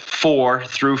 run 4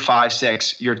 through 5,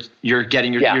 6. You're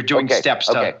doing steps.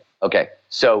 Okay.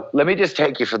 So let me just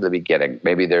take you from the beginning.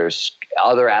 Maybe there's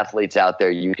other athletes out there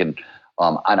you can.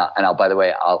 I'll by the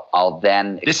way, I'll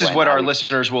then. This is what our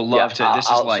listeners will love to.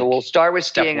 So we'll start with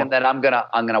skiing, and then I'm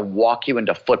gonna walk you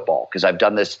into football because I've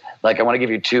done this. Like I want to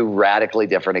give you 2 radically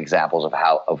different examples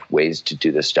of ways to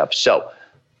do this stuff. So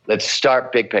let's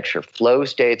start big picture. Flow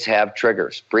states have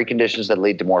triggers, preconditions that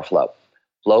lead to more flow.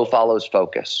 Flow follows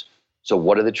focus. So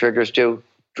what do the triggers do?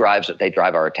 They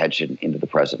drive our attention into the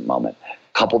present moment.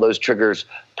 A couple of those triggers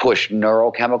push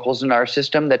neurochemicals in our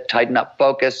system that tighten up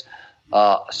focus.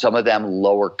 Some of them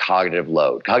lower cognitive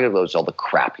load. Cognitive load is all the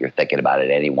crap you're thinking about at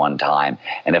any one time.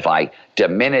 And if I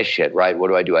diminish it, right,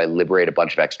 what do? I liberate a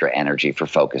bunch of extra energy for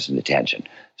focus and attention.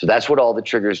 So that's what all the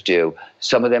triggers do.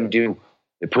 Some of them do,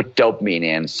 they put dopamine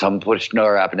in, some push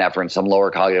norepinephrine, some lower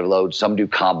cognitive load, some do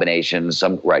combinations,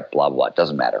 some, right, blah, blah, it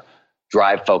doesn't matter.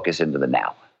 Drive focus into the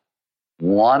now.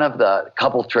 One of the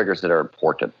couple of triggers that are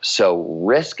important. So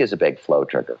risk is a big flow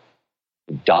trigger.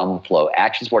 Dumb flow.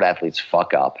 Action sport athletes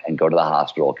fuck up and go to the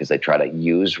hospital because they try to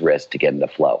use risk to get into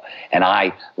flow. And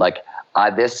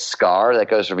this scar that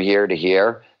goes from here to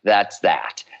here, that's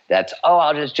that. That's,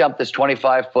 I'll just jump this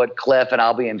 25-foot cliff and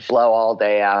I'll be in flow all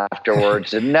day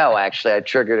afterwards. And no, actually, I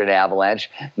triggered an avalanche,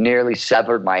 nearly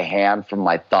severed my hand from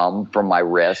my thumb, from my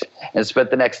wrist, and spent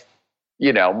the next,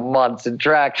 months in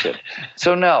traction.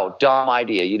 So no, dumb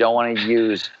idea. You don't want to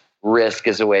use risk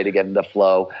as a way to get into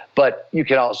flow, but you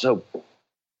can also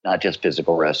not just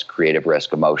physical risk, creative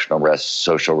risk, emotional risk,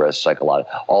 social risk,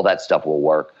 psychological, all that stuff will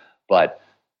work. But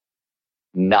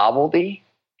novelty,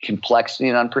 complexity,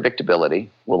 and unpredictability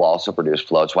will also produce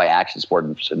flow. It's why action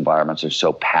sports environments are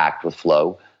so packed with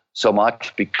flow so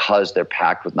much, because they're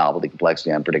packed with novelty,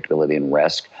 complexity, unpredictability, and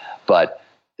risk. But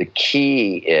the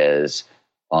key is,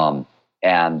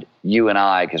 and you and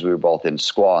I, because we were both in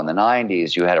squaw in the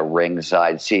 90s, you had a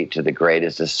ringside seat to the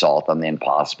greatest assault on the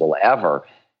impossible ever.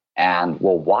 And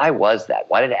well, why was that?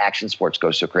 Why did action sports go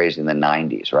so crazy in the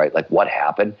 90s, right? Like what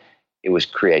happened? It was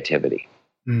creativity.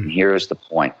 And here's the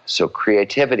point. So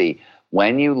creativity,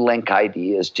 when you link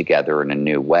ideas together in a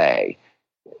new way,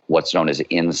 what's known as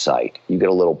insight, you get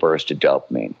a little burst of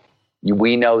dopamine.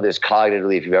 We know this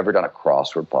cognitively. If you've ever done a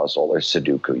crossword puzzle or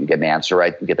Sudoku, you get an answer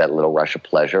right, you get that little rush of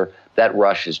pleasure. That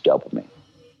rush is dopamine.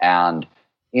 And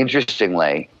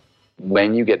interestingly,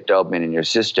 when you get dopamine in your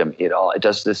system, it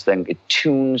does this thing. It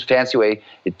tunes, fancy way,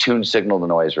 it tunes signal to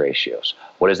noise ratios.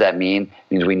 What does that mean?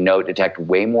 It means we detect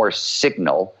way more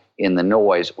signal in the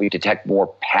noise. We detect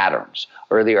more patterns.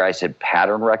 Earlier I said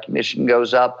pattern recognition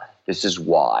goes up. This is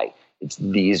why. It's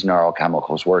these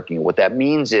neurochemicals working. What that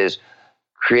means is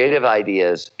creative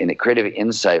ideas and creative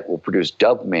insight will produce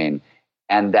dopamine,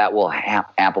 and that will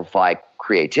amplify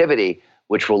creativity,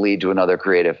 which will lead to another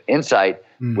creative insight,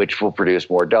 which will produce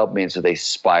more dopamine. So they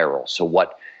spiral. So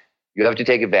what you have to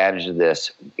take advantage of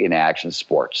this in action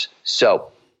sports.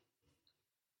 So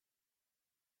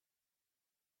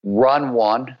run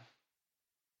 1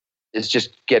 is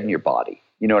just get in your body.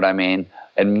 You know what I mean?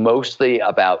 And mostly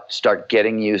about start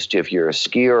getting used to, if you're a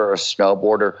skier or a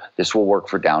snowboarder, this will work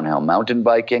for downhill mountain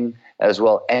biking as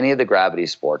well, any of the gravity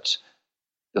sports.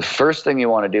 The first thing you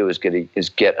want to do is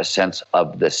get a sense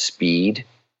of the speed.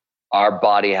 Our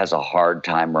body has a hard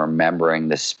time remembering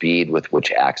the speed with which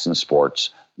action sports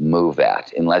move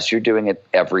at. Unless you're doing it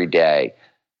every day,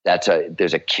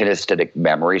 there's a kinesthetic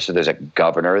memory. So there's a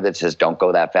governor that says, don't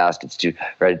go that fast. It's too,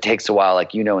 right? It takes a while.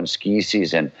 Like, in ski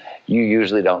season, you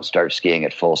usually don't start skiing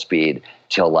at full speed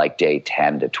till like day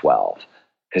 10 to 12,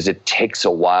 because it takes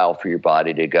a while for your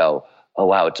body to go, oh,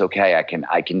 wow, it's okay.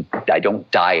 I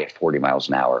don't die at 40 miles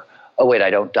an hour. Oh, wait, I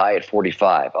don't die at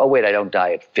 45. Oh, wait, I don't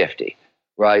die at 50.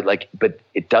 Right? But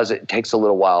it takes a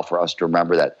little while for us to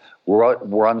remember that.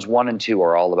 Runs 1 and 2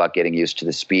 are all about getting used to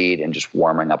the speed and just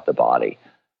warming up the body.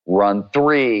 Run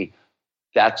 3,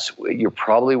 you're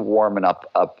probably warming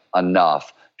up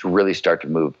enough to really start to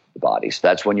move the body. So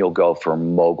that's when you'll go for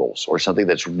moguls or something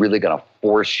that's really going to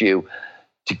force you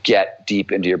to get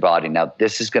deep into your body. Now,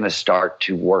 this is going to start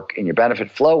to work in your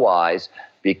benefit flow-wise,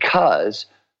 because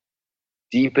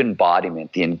deep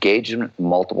embodiment, the engagement of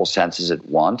multiple senses at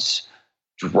once,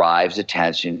 drives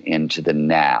attention into the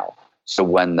now. So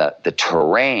when the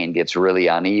terrain gets really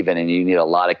uneven and you need a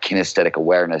lot of kinesthetic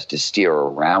awareness to steer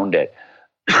around it,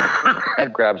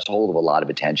 that grabs hold of a lot of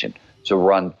attention. So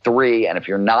run 3, and if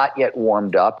you're not yet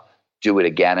warmed up, do it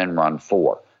again and run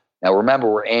 4. Now remember,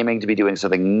 we're aiming to be doing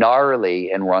something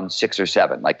gnarly in run 6 or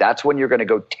 7. Like that's when you're going to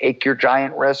go take your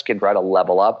giant risk and try to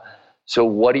level up. So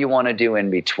what do you want to do in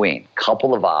between?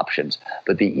 Couple of options,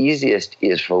 but the easiest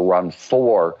is for run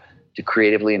 4 to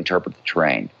creatively interpret the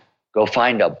terrain. Go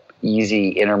find a easy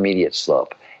intermediate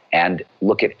slope and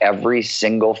look at every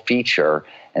single feature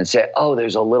and say, oh,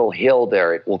 there's a little hill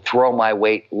there. It will throw my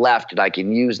weight left and I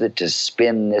can use it to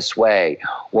spin this way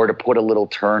or to put a little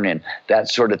turn in, that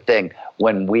sort of thing.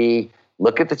 When we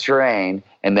look at the terrain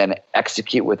and then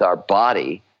execute with our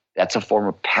body, that's a form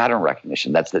of pattern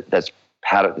recognition. That's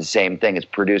pattern, the same thing. It's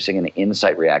producing an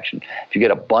insight reaction. If you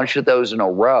get a bunch of those in a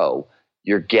row,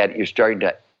 you're starting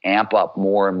to amp up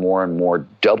more and more and more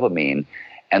dopamine.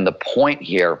 And the point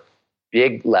here,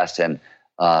 big lesson,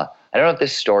 I don't know if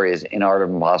this story is in Art of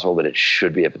Impossible, but it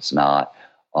should be if it's not.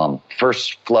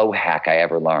 First flow hack I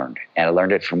ever learned, and I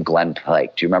learned it from Glenn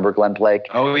Plake. Do you remember Glenn Plake?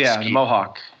 Oh, yeah, the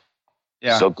Mohawk.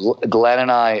 Yeah. So Glenn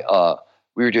and I,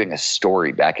 we were doing a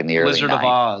story back in the early 90s. Wizard of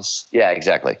Oz. Yeah,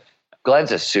 exactly.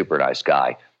 Glenn's a super nice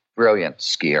guy, brilliant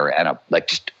skier, and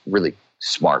just really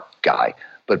smart guy.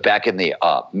 But back in the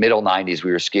middle 90s,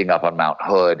 we were skiing up on Mount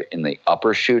Hood in the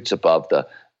upper chutes above the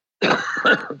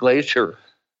glacier.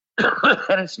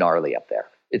 And it's gnarly up there.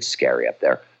 It's scary up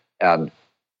there. And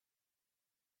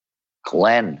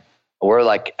Glenn, we're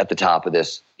like at the top of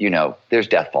this, there's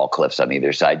deathfall cliffs on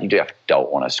either side. You just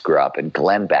don't want to screw up. And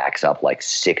Glenn backs up like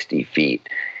 60 feet,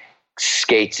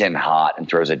 skates in hot, and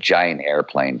throws a giant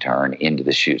airplane turn into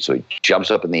the chute. So he jumps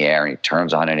up in the air and he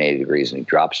turns 180 degrees and he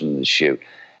drops into the chute.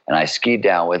 And I skied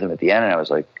down with him at the end and I was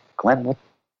like, Glenn, what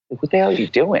the hell are you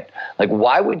doing? Like,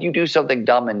 why would you do something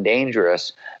dumb and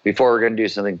dangerous before we're going to do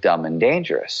something dumb and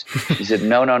dangerous? He said,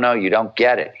 no, you don't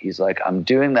get it. He's like, I'm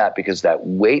doing that because that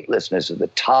weightlessness at the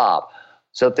top,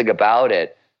 something about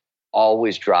it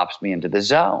always drops me into the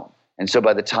zone. And so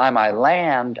by the time I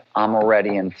land, I'm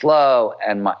already in flow.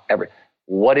 And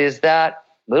what is that?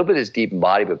 A little bit is deep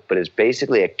embodiment, but it's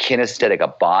basically a kinesthetic, a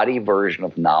body version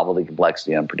of novelty,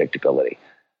 complexity, and unpredictability.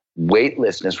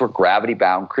 Weightlessness, we're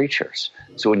gravity-bound creatures.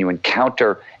 So when you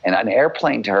encounter, and an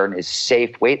airplane turn is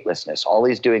safe weightlessness. All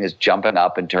he's doing is jumping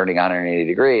up and turning 180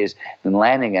 degrees and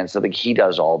landing in something he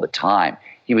does all the time.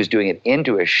 He was doing it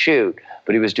into a chute,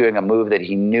 but he was doing a move that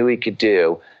he knew he could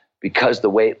do because the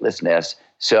weightlessness.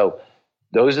 So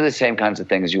those are the same kinds of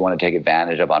things you want to take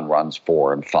advantage of on runs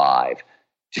 4 and 5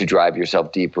 to drive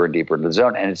yourself deeper and deeper into the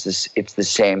zone. And it's the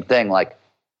same thing. Like,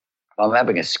 I'm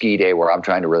having a ski day where I'm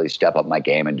trying to really step up my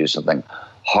game and do something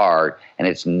hard, and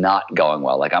it's not going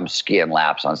well. Like I'm skiing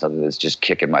laps on something that's just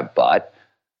kicking my butt.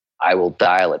 I will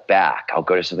dial it back. I'll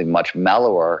go to something much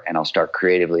mellower, and I'll start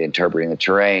creatively interpreting the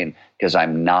terrain because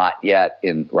I'm not yet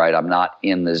I'm not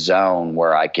in the zone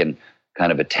where I can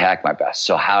kind of attack my best.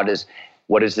 So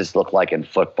what does this look like in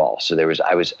football? So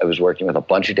I was working with a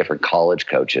bunch of different college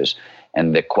coaches,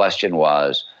 and the question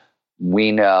was,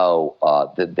 we know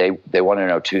that they want to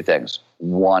know 2 things.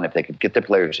 One, if they could get the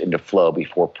players into flow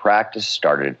before practice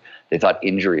started, they thought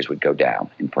injuries would go down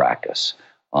in practice,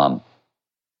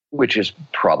 which is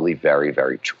probably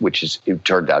it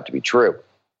turned out to be true.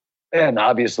 And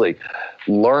obviously,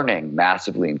 learning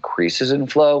massively increases in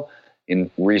flow. In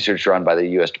research run by the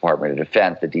U.S. Department of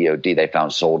Defense, the DoD, they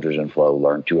found soldiers in flow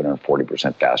learn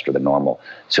 240% faster than normal.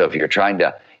 So if you're trying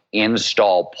to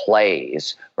install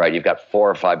plays, right? You've got 4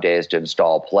 or 5 days to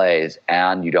install plays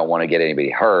and you don't want to get anybody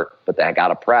hurt, but they got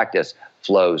to practice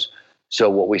flows. So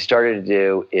what we started to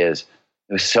do is,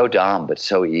 it was so dumb, but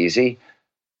so easy.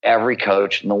 Every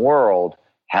coach in the world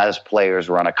has players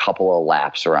run a couple of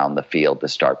laps around the field to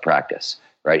start practice,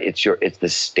 right? It's the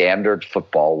standard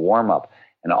football warm-up.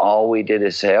 And all we did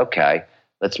is say, okay,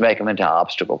 let's make them into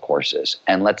obstacle courses.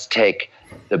 And let's take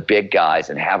the big guys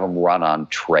and have them run on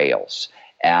trails.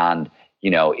 And,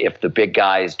 if the big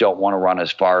guys don't want to run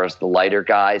as far as the lighter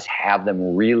guys, have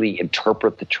them really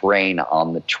interpret the terrain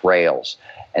on the trails.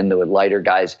 And the lighter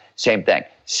guys, same thing.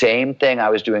 Same thing I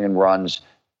was doing in runs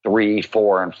 3,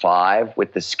 4, and 5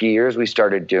 with the skiers. We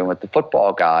started doing with the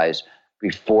football guys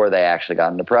before they actually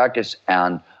got into practice.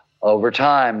 And over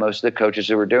time, most of the coaches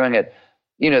who were doing it,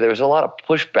 there was a lot of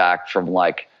pushback from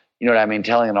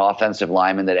telling an offensive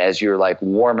lineman that as you're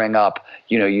warming up,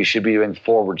 you should be doing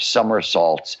forward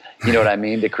somersaults,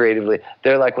 to creatively.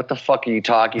 They're like, what the fuck are you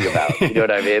talking about? You know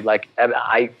what I mean?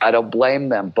 I don't blame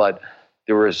them, but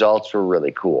the results were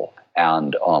really cool.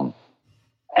 And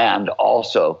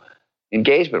also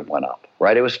engagement went up,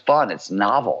 right? It was fun. It's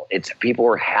novel. People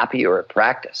were happier at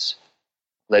practice.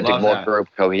 Led to more group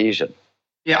cohesion.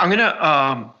 Yeah, I'm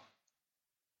gonna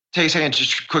take a second to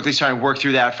just quickly try and work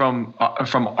through that from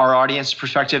our audience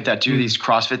perspective that do these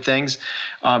CrossFit things.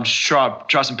 Just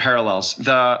draw some parallels.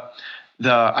 The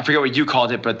I forget what you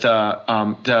called it, but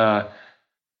the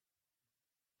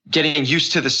getting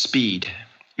used to the speed.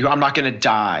 I'm not going to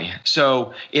die.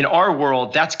 So in our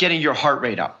world, that's getting your heart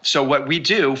rate up. So what we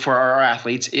do for our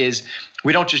athletes is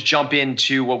we don't just jump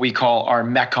into what we call our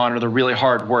Metcon or the really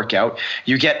hard workout.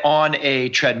 You get on a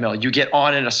treadmill, you get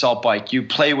on an assault bike, you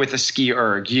play with a ski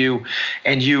erg, you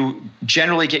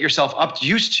generally get yourself up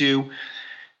used to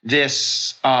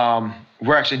this.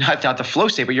 We're actually not the flow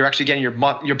state, but you're actually getting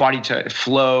your body to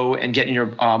flow and getting your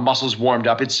muscles warmed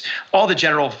up. It's all the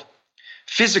general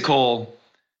physical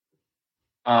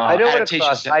I know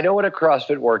what a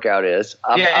CrossFit workout is.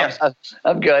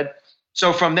 I'm good.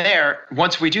 So from there,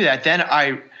 once we do that, then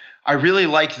I really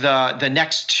like the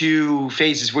next two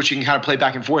phases, which you can kind of play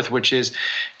back and forth, which is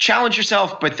challenge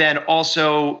yourself, but then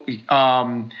also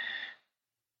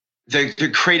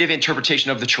the creative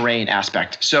interpretation of the terrain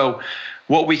aspect. So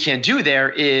what we can do there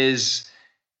is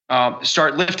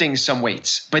start lifting some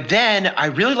weights. But then I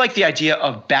really like the idea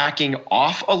of backing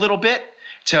off a little bit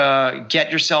to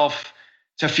get yourself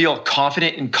to feel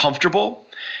confident and comfortable.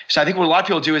 So I think what a lot of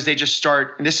people do is they just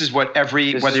start, and this is what I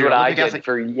did it.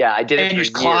 And you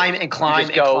just climb and climb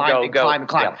and climb and climb and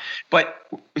climb. Yeah. But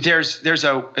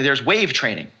there's wave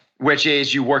training, which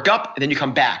is you work up and then you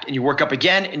come back, and you work up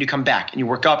again and you come back, and you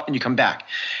work up and you come back.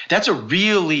 That's a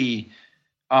really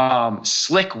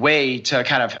slick way to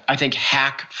kind of, I think,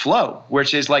 hack flow,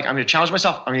 which is like, I'm going to challenge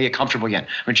myself, I'm going to get comfortable again.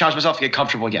 I'm going to challenge myself to get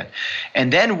comfortable again.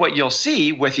 And then what you'll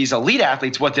see with these elite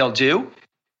athletes, what they'll do,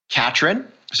 Katrin.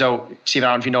 So, Steve, I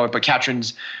don't know if you know it, but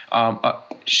Katrin's,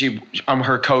 I'm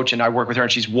her coach and I work with her,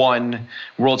 and she's won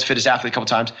World's Fittest Athlete a couple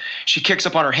times. She kicks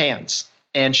up on her hands,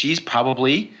 and she's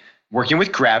probably working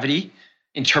with gravity,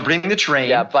 interpreting the terrain.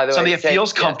 Yeah, by the way, something that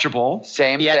feels comfortable,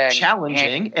 yet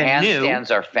challenging and new.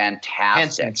 Handstands are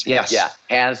fantastic. Handstands, yes. Yeah,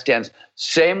 handstands.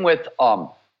 Same with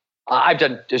I've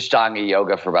done Ashtanga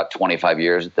yoga for about 25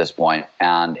 years at this point,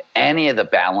 and any of the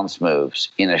balance moves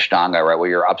in Ashtanga, right, where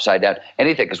you're upside down,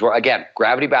 anything, because we're, again,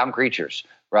 gravity-bound creatures,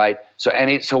 right?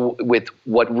 So with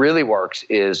what really works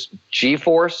is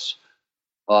G-force,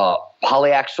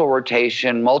 polyaxial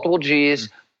rotation, multiple Gs,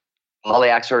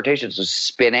 polyaxial rotation, so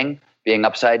spinning, being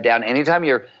upside down. Anytime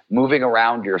you're moving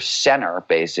around your center,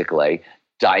 basically,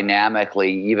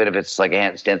 dynamically, even if it's like a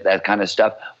handstand, that kind of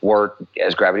stuff, we're,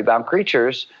 as gravity-bound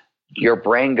creatures, your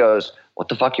brain goes, what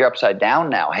the fuck, you're upside down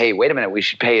now? Hey, wait a minute, we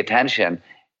should pay attention.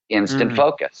 Instant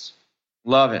focus.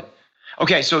 Love it.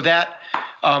 Okay, so that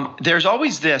there's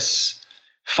always this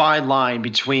fine line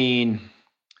between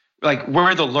like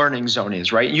where the learning zone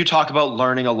is, right? You talk about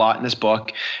learning a lot in this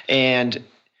book, and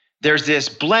there's this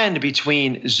blend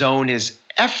between zone is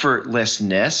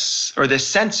effortlessness, or this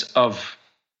sense of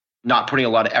not putting a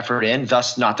lot of effort in,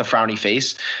 thus not the frowny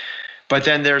face. But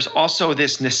then there's also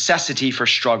this necessity for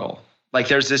struggle. Like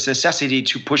there's this necessity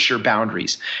to push your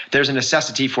boundaries. There's a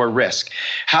necessity for risk.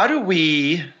 How do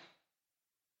we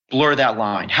blur that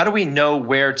line? How do we know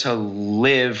where to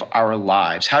live our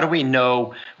lives? How do we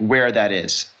know where that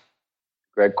is?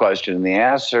 Great question. And the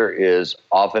answer is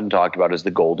often talked about as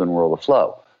the golden rule of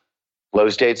flow. Flow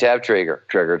states have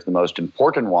triggers. The most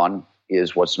important one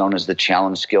is what's known as the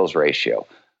challenge skills ratio.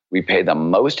 We pay the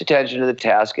most attention to the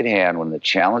task at hand when the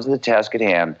challenge of the task at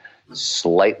hand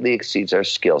slightly exceeds our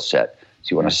skill set.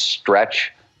 So you want to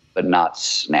stretch, but not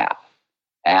snap.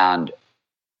 And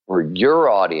for your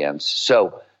audience,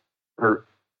 so for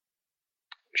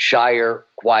shyer,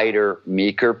 quieter,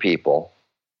 meeker people,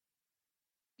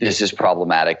 this is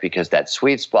problematic because that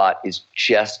sweet spot is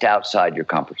just outside your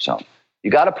comfort zone.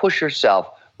 You got to push yourself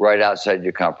right outside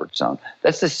your comfort zone.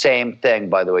 That's the same thing,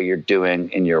 by the way, you're doing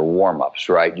in your warm-ups,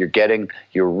 right?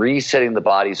 You're resetting the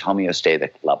body's homeostatic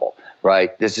level,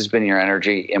 right? This has been your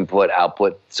energy input,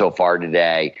 output so far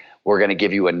today. We're going to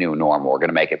give you a new normal. We're going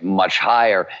to make it much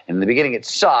higher. And in the beginning, it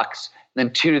sucks. And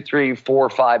then 2 to 3, 4,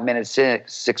 5 minutes in,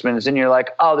 6 minutes in, you're like,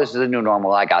 oh, this is a new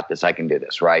normal. I got this. I can do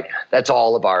this, right? That's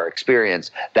all of our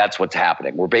experience. That's what's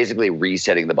happening. We're basically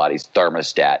resetting the body's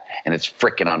thermostat, and it's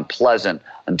freaking unpleasant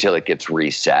until it gets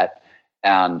reset.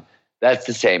 And that's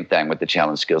the same thing with the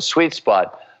challenge skills sweet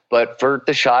spot. But for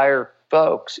the shyer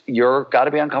folks, you're got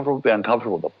to be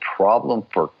uncomfortable. The problem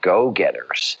for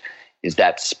go-getters is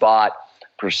that spot,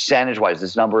 percentage-wise,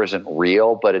 this number isn't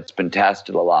real, but it's been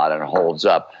tested a lot and it holds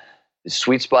up. The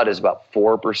sweet spot is about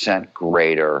 4%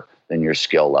 greater than your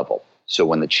skill level. So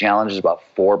when the challenge is about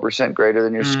 4% greater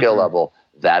than your skill level,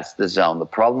 That's the zone. The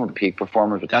problem with peak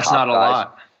performers with that's top not a guys,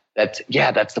 lot.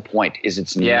 That's the point. Is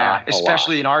it's not a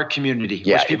especially lot. in our community,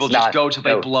 Yeah, which people it's just not- go till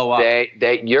they no, blow up.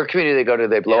 Your community they go to,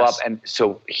 they blow Yes. up. And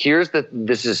so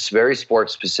this is a very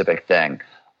sports specific thing.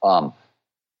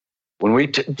 When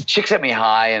the chick sent me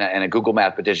high and a Google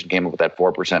mathematician came up with that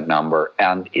 4% number,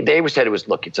 and they always said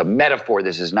look, it's a metaphor.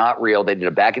 This is not real. They did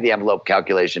a back of the envelope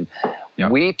calculation. Yep.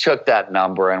 We took that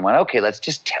number and went, okay, let's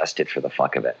just test it for the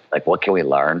fuck of it. Like, what can we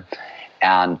learn?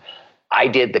 And I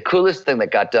did the coolest thing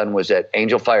that got done was at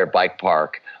Angel Fire Bike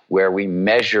Park, where we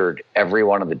measured every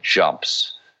one of the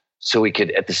jumps. So we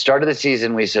could, at the start of the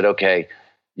season, we said, okay,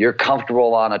 you're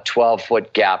comfortable on a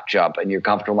 12-foot gap jump and you're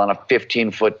comfortable on a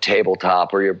 15-foot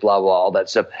tabletop or you're blah, blah, all that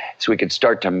stuff. So we could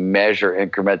start to measure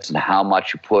increments and how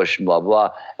much you push and blah,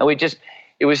 blah. And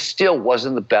it still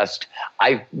wasn't the best.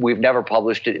 We've never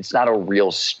published it. It's not a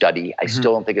real study. I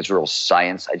still don't think it's real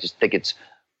science. I just think it's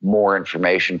more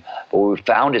information. But what we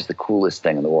found is the coolest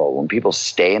thing in the world. When people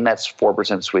stay in that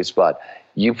 4% sweet spot,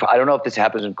 I don't know if this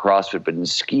happens in CrossFit, but in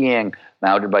skiing,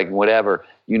 mountain biking, whatever,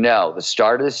 the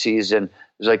start of the season,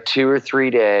 there's like 2 or 3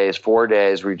 days, 4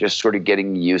 days where you're just sort of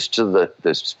getting used to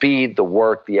the speed, the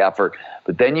work, the effort.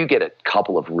 But then you get a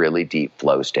couple of really deep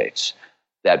flow states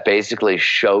that basically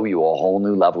show you a whole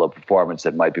new level of performance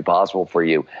that might be possible for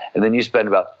you. And then you spend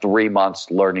about 3 months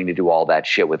learning to do all that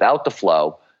shit without the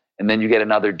flow. And then you get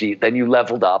another then you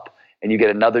leveled up and you get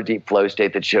another deep flow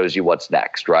state that shows you what's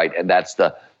next, right? And that's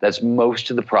most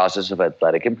of the process of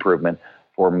athletic improvement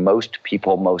for most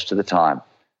people most of the time,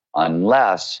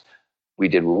 unless we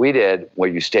did what we did, where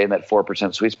you stay in that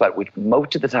 4% sweet spot, which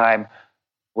most of the time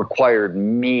required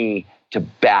me to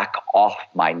back off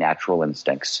my natural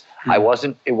instincts. It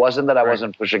wasn't that I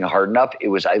wasn't pushing hard enough. It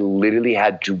was I literally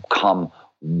had to come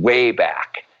way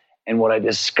back. And what I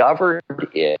discovered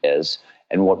is,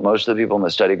 and what most of the people in the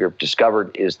study group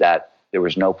discovered, is that there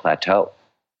was no plateau.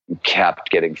 You kept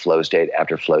getting flow state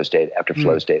after flow state after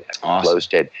flow state after flow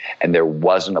state, and there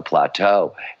wasn't a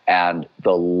plateau. And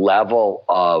the level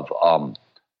of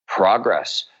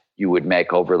progress you would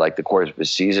make over like the course of a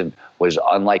season was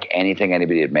unlike anything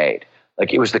anybody had made.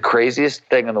 Like, it was the craziest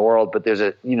thing in the world. But there's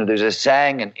a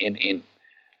saying in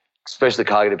especially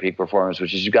cognitive peak performance,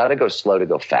 which is you got to go slow to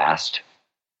go fast,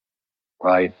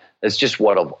 right? That's just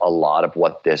what a lot of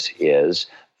what this is.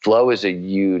 Flow is a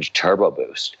huge turbo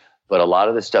boost. But a lot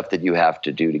of the stuff that you have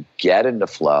to do to get into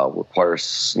flow requires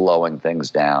slowing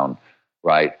things down,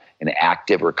 right? An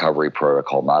active recovery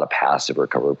protocol, not a passive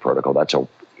recovery protocol. That's an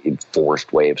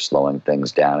enforced way of slowing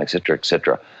things down, et cetera, et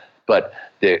cetera. But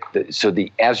so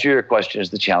the answer to your question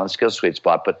is the challenge skill sweet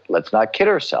spot, but let's not kid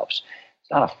ourselves.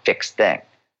 It's not a fixed thing,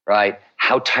 right?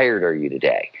 How tired are you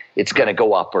today? It's going to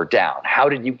go up or down. How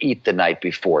did you eat the night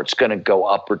before? It's going to go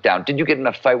up or down. Did you get in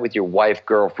a fight with your wife,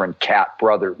 girlfriend, cat,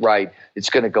 brother? Right? It's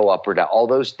going to go up or down. All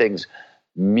those things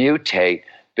mutate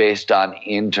based on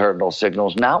internal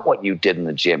signals, not what you did in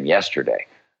the gym yesterday,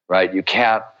 right? You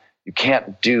can't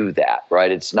do that,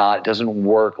 right? It doesn't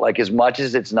work. Like, as much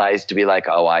as it's nice to be like,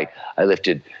 oh, I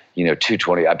lifted,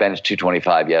 220, I benched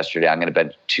 225 yesterday. I'm going to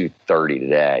bench 230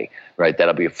 today, right?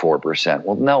 That'll be a 4%.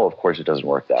 Well, no, of course it doesn't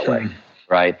work that way.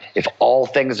 Right? If all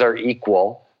things are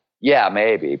equal, yeah,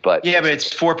 maybe. But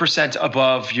it's 4%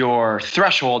 above your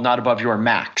threshold, not above your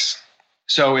max.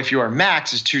 So if your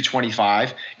max is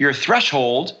 225, your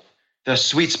threshold, the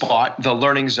sweet spot, the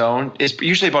learning zone, is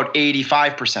usually about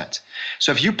 85%.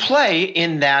 So if you play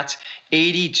in that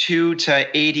 82 to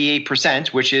 88%,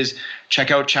 which is, check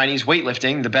out Chinese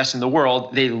weightlifting, the best in the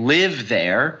world, they live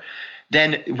there,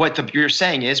 then what you're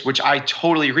saying is, which I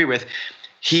totally agree with,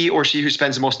 he or she who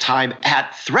spends the most time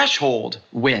at threshold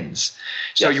wins.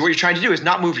 So what you're trying to do is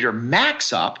not move your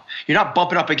max up. You're not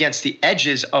bumping up against the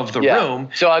edges of the room.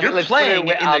 So I'll give you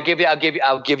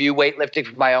weightlifting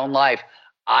from my own life.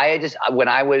 When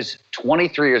I was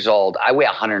 23 years old, I weigh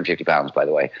 150 pounds, by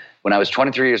the way. When I was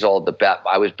 23 years old,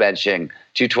 I was benching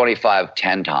 225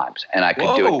 10 times, and I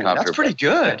could do it comfortably. That's pretty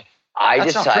good.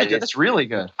 That's really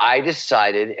good. I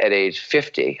decided at age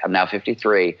 50, I'm now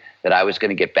 53, that I was going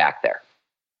to get back there.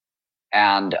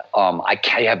 And I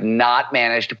have not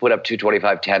managed to put up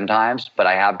 225 10 times, but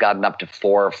I have gotten up to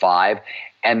 4 or 5.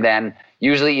 And then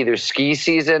usually either ski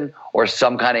season or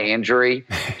some kind of injury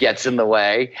gets in the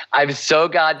way. I'm so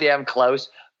goddamn close.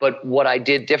 But what I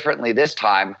did differently this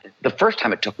time, the first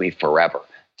time it took me forever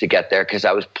to get there because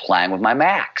I was playing with my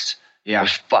max. Yeah.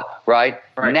 Right?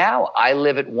 Now I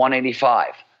live at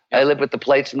 185. I live with the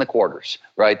plates and the quarters,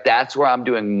 right? That's where I'm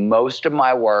doing most of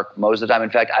my work most of the time. In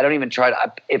fact, I don't even try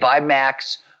to, if I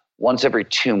max once every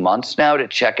 2 months now to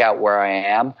check out where I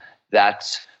am,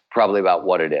 that's probably about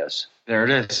what it is. There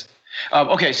it is.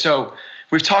 Okay, so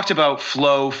we've talked about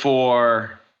flow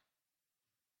for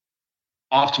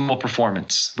optimal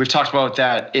performance. We've talked about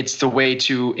that. It's the way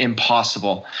to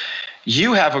impossible.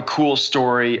 You have a cool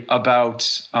story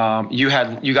about you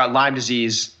got Lyme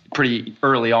disease pretty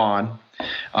early on.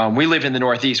 We live in the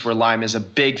Northeast where Lyme is a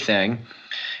big thing,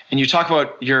 and you talk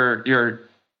about your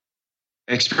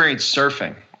experience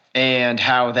surfing and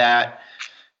how that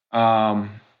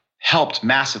helped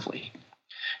massively.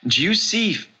 Do you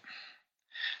see?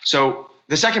 So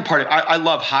the second part, I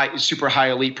love super high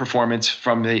elite performance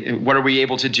from what are we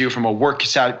able to do from a work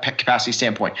capacity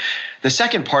standpoint. The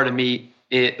second part of me,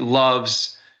 it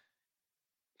loves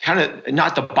kind of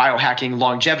not the biohacking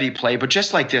longevity play, but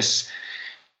just like this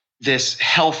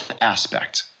health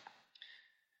aspect.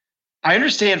 I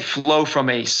understand flow from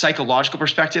a psychological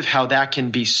perspective, how that can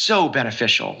be so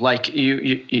beneficial. Like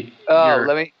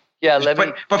but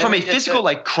from a physical,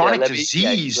 like chronic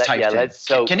disease type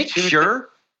thing, can it cure?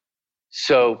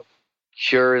 So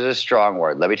cure is a strong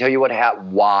word. Let me tell you what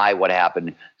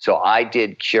happened. So I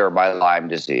did cure my Lyme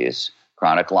disease,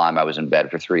 chronic Lyme. I was in bed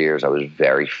for 3 years. I was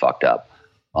very fucked up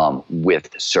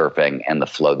with surfing and the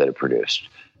flow that it produced.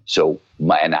 So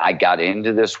and I got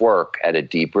into this work at a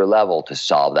deeper level to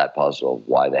solve that puzzle of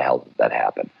why the hell did that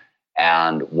happen.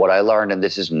 And what I learned, and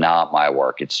this is not my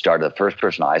work, it started, the first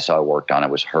person I saw worked on it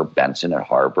was Herb Benson at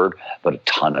Harvard, but a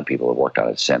ton of people have worked on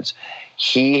it since.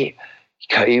 He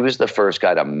was the first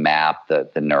guy to map the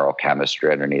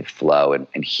neurochemistry underneath flow,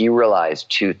 and he realized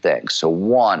two things. So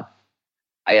one,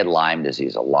 I had Lyme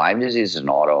disease. A Lyme disease is an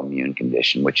autoimmune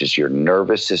condition, which is your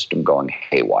nervous system going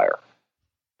haywire.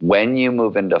 When you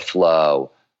move into flow,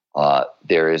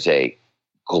 there is a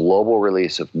global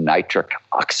release of nitric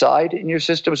oxide in your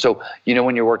system. So,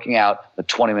 when you're working out, the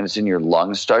 20 minutes in, your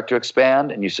lungs start to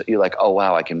expand, and you're like, oh,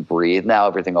 wow, I can breathe now.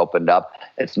 Everything opened up.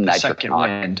 It's nitric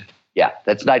oxide. Yeah,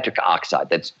 that's nitric oxide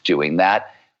that's doing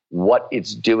that. What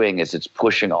it's doing is it's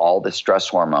pushing all the stress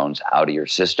hormones out of your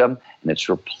system, and it's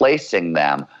replacing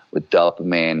them with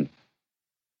dopamine,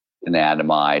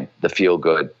 anandamide, the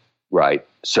feel-good, right?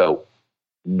 So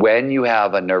when you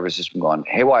have a nervous system going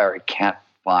haywire, it can't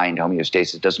find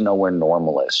homeostasis, it doesn't know where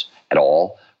normal is at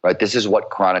all, right? This is what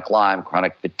chronic Lyme,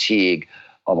 chronic fatigue,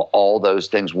 all those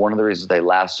things, one of the reasons they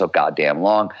last so goddamn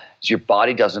long is your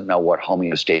body doesn't know what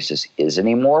homeostasis is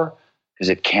anymore because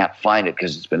it can't find it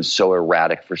because it's been so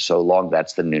erratic for so long.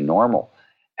 That's the new normal.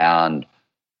 And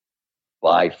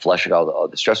by flushing all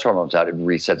the stress hormones out, it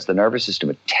resets the nervous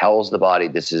system. It tells the body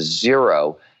this is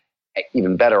zero.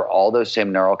 Even better, all those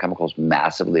same neurochemicals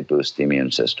massively boost the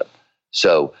immune system.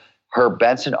 So Herb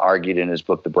Benson argued in his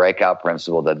book, The Breakout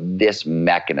Principle, that this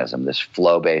mechanism, this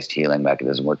flow-based healing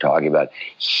mechanism we're talking about,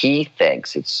 he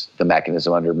thinks it's the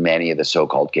mechanism under many of the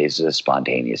so-called cases of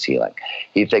spontaneous healing.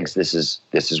 He thinks this is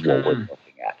what we're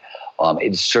looking at.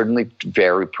 It's certainly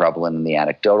very prevalent in the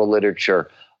anecdotal literature,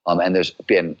 and there's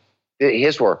been,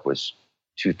 his work was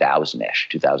 2000-ish,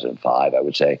 2005, I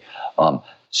would say.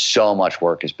 So much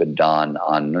work has been done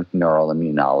on neural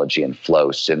immunology and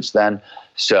flow since then.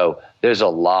 So there's a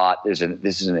lot. This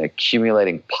is an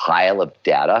accumulating pile of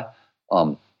data.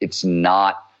 It's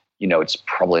not, it's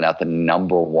probably not the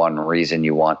number one reason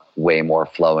you want way more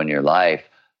flow in your life.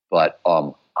 But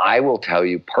I will tell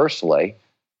you personally,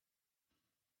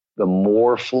 the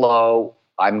more flow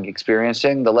I'm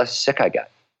experiencing, the less sick I get.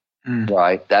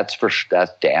 Right? That's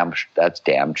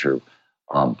damn true.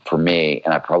 For me,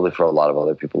 and probably for a lot of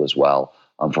other people as well,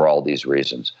 for all these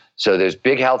reasons. So there's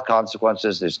big health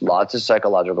consequences. There's lots of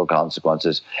psychological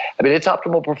consequences. I mean, it's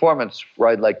optimal performance,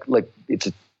 right? Like it's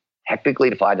technically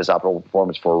defined as optimal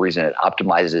performance for a reason. It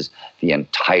optimizes the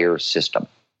entire system.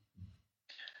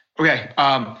 Okay.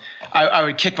 I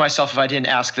would kick myself if I didn't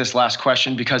ask this last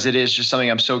question because it is just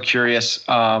something I'm so curious.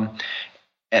 And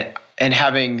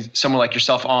having someone like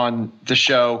yourself on the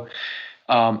show,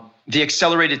 the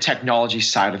accelerated technology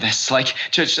side of this, like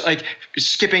just like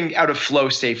skipping out of flow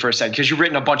state for a second, because you've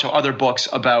written a bunch of other books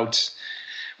about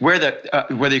whether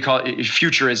you call it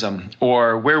futurism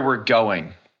or where we're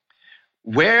going.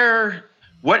 What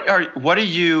are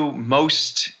you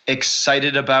most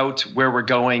excited about where we're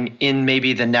going in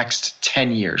maybe the next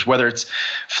 10 years, whether it's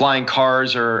flying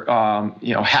cars or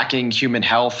hacking human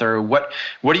health, or what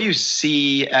do you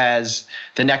see as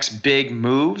the next big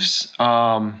moves?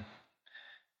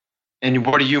 And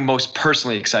what are you most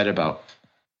personally excited about?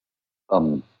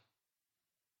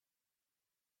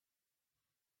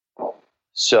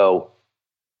 So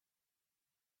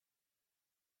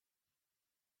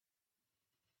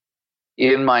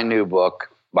in my new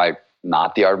book,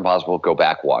 Not the Art of Impossible, go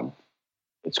back one.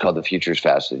 It's called The Future is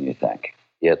Faster Than You Think.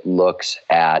 It looks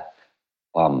at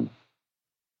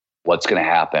what's going to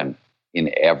happen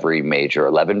in every major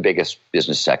 11 biggest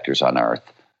business sectors on earth.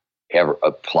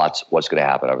 Plots what's going to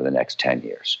happen over the next 10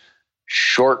 years.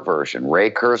 Short version,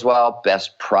 Ray Kurzweil,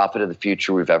 best prophet of the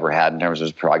future we've ever had in terms of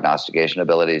his prognostication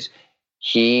abilities.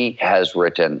 He has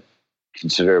written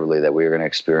considerably that we are going to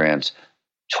experience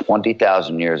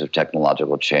 20,000 years of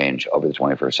technological change over the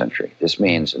 21st century. This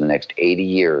means in the next 80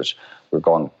 years, we're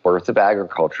going birth of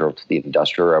agriculture to the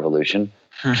Industrial Revolution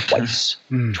twice,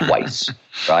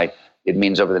 right? It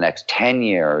means over the next 10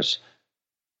 years,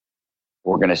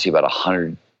 we're going to see about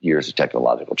 100 years of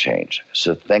technological change.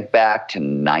 So think back to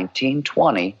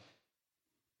 1920.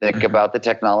 Think about the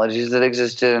technologies that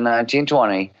existed in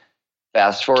 1920.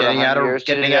 Fast forward getting out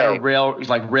of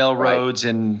railroads right.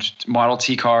 and Model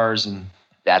T cars, and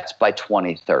that's by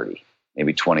 2030,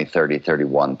 maybe 2030,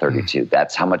 31, 32.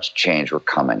 That's how much change we're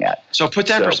coming at. So put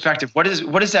that in perspective. What is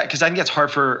that? Because I think it's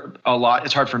hard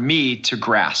for me to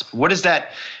grasp. What does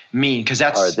that mean? Because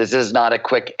that's all right, this is not a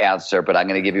quick answer, but I'm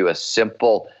going to give you a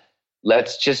simple.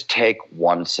 Let's just take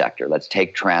one sector. Let's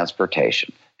take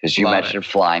transportation, because you mentioned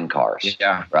flying cars.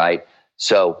 Yeah. Right.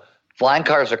 So flying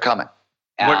cars are coming.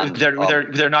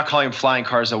 They're not calling them flying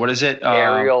cars though. What is it?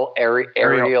 Aerial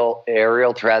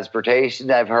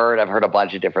transportation. I've heard a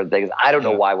bunch of different things. I don't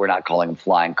know why we're not calling them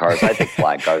flying cars. I think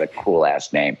flying cars is a cool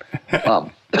ass name.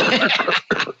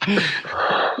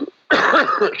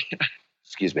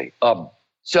 Excuse me.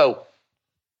 So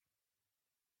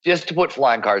just to put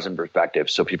flying cars in perspective,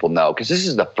 so people know, because this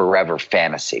is the forever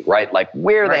fantasy, right? Like,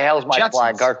 where the hell is my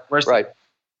flying car? Right.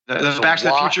 The Back to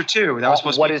the Future too. That was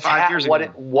supposed to be 5 years ago.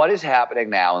 What is happening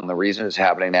now, and the reason it's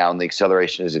happening now, and the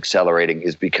acceleration is accelerating,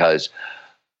 is because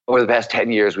over the past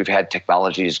 10 years, we've had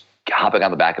technologies hopping on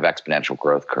the back of exponential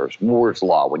growth curves. Moore's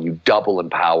law, when you double in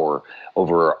power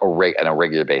over on a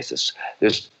regular basis.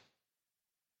 There's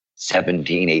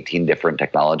 17, 18 different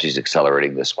technologies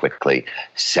accelerating this quickly.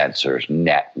 Sensors,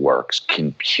 networks,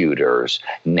 computers,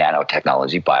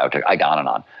 nanotechnology, biotech, I go on and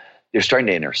on. They're starting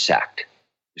to intersect.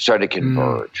 They're starting to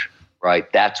converge,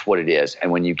 right? That's what it is.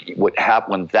 And when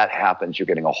that happens, you're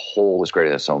getting a whole that's greater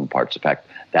than the sum of parts effect.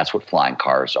 That's what flying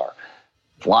cars are.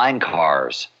 Flying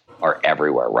cars are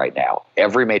everywhere right now.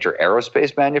 Every major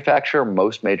aerospace manufacturer,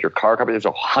 most major car companies,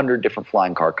 there's 100 different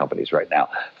flying car companies right now.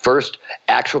 First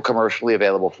actual commercially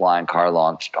available flying car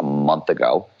launched a month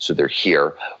ago, so they're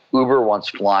here. Uber wants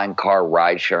flying car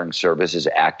ride-sharing services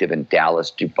active in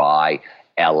Dallas, Dubai,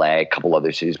 LA, a couple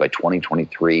other cities by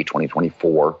 2023,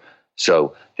 2024.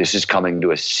 So this is coming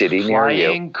to a city near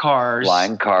you.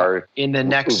 Flying cars in the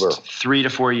next Uber. 3 to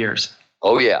 4 years.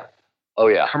 Oh yeah.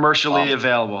 Commercially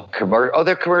available.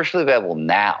 They're commercially available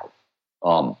now.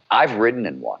 I've ridden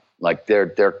in one. Like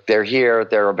they're here,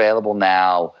 they're available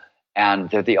now,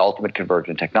 and they're the ultimate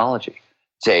convergent technology.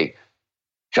 It's a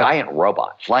giant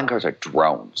robot. Flying cars are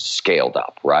drones scaled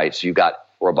up, right? So you got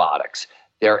robotics.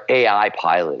 They're AI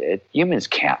piloted. Humans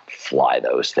can't fly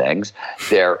those things.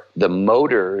 The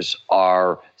motors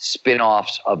are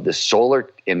spin-offs of the solar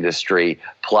industry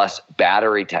plus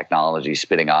battery technology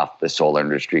spinning off the solar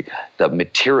industry.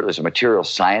 There's a material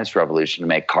science revolution to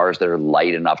make cars that are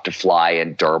light enough to fly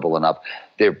and durable enough.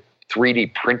 They're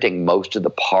 3D printing most of the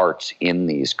parts in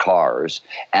these cars,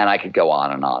 and I could go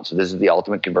on and on. So this is the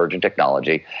ultimate convergent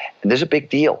technology, and there's a big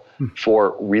deal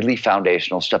for really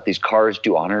foundational stuff. These cars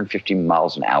do 150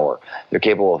 miles an hour. They're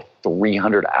capable of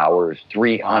 300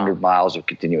 miles of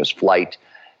continuous flight.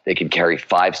 They can carry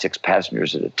 5-6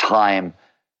 passengers at a time.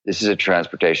 This is a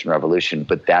transportation revolution,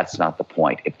 but that's not the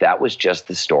point. If that was just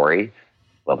the story,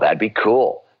 well, that'd be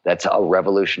cool. That's a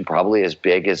revolution probably as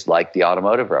big as like the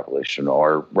automotive revolution,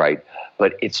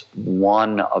 but it's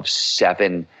one of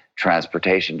 7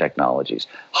 transportation technologies.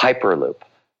 Hyperloop,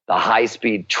 the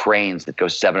high-speed trains that go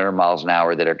 700 miles an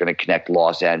hour that are going to connect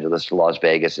Los Angeles to Las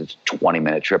Vegas. It's a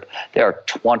 20-minute trip. There are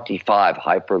 25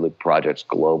 Hyperloop projects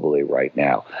globally right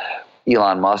now.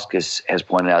 Elon Musk has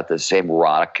pointed out the same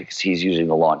rockets he's using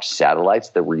to launch satellites,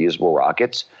 the reusable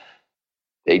rockets.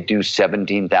 They do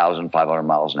 17,500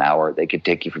 miles an hour. They could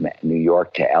take you from New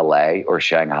York to LA or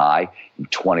Shanghai in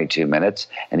 22 minutes.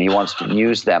 And he wants to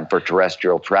use them for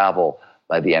terrestrial travel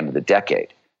by the end of the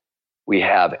decade. We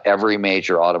have every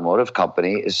major automotive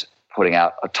company is putting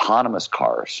out autonomous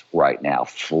cars right now.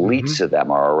 Fleets of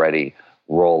them are already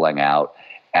rolling out.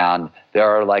 And there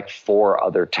are like 4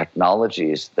 other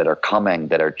technologies that are coming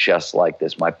that are just like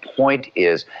this. My point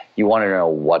is, you want to know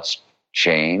what's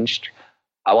changed.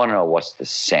 I want to know what's the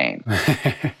same.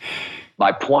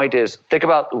 My point is, think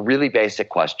about really basic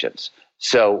questions.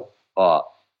 So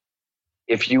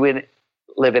if you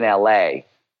live in LA,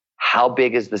 how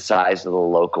big is the size of the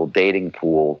local dating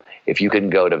pool if you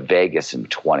can go to Vegas in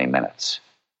 20 minutes,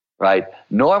 right?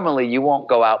 Normally, you won't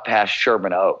go out past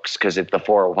Sherman Oaks because if the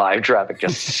 405 traffic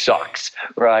just sucks,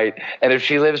 right? And if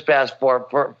she lives past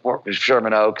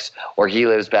Sherman Oaks or he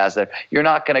lives past there, you're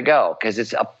not going to go because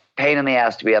it's a pain in the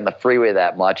ass to be on the freeway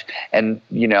that much. And,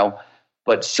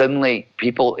 but suddenly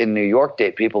people in New York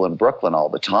date people in Brooklyn all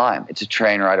the time. It's a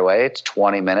train right away. It's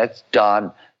 20 minutes,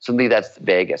 done. Suddenly that's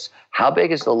Vegas. How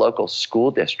big is the local school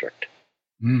district?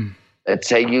 Let's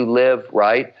say you live,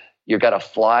 right? You've got a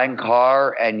flying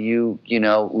car and you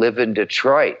live in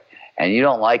Detroit and you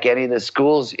don't like any of the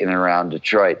schools in and around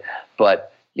Detroit.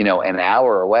 But, an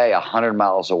hour away, 100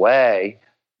 miles away,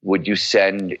 would you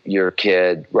send your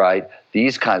kid, right?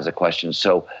 These kinds of questions.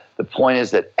 So the point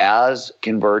is that as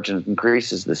convergence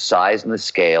increases, the size and the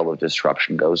scale of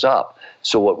disruption goes up.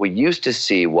 So what we used to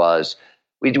see was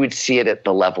we would see it at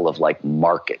the level of like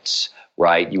markets,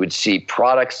 right? You would see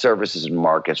products, services, and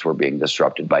markets were being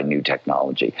disrupted by new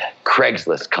technology.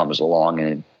 Craigslist comes along and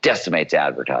it decimates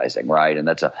advertising, right? And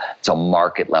it's a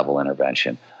market level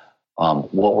intervention.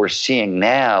 What we're seeing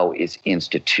now is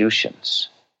institutions.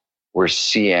 We're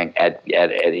seeing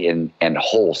and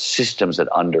whole systems that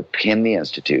underpin the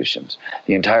institutions.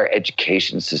 The entire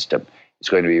education system is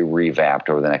going to be revamped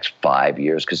over the next 5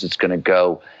 years because it's going to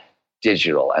go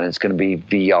digital and it's going to be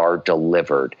VR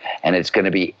delivered and it's going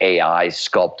to be AI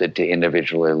sculpted to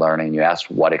individually learning. You asked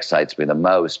what excites me the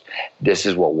most. This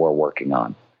is what we're working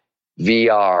on.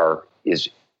 VR is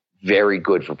very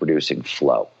good for producing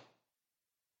flow.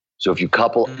 So if you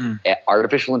couple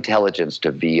artificial intelligence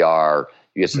to VR,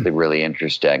 you get something really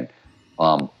interesting.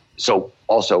 So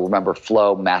also remember,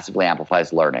 flow massively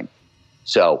amplifies learning.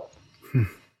 So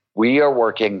we are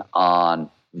working on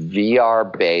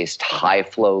VR-based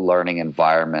high-flow learning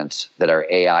environments that are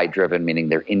AI-driven, meaning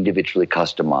they're individually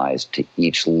customized to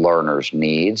each learner's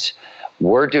needs.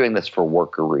 We're doing this for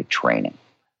worker retraining.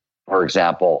 For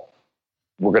example,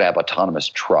 we're going to have autonomous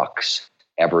trucks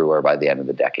everywhere by the end of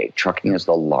the decade. Trucking is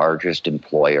the largest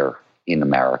employer in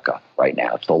America right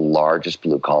now. It's the largest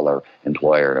blue-collar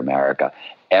employer in America.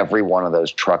 Every one of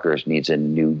those truckers needs a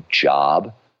new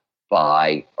job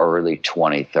by early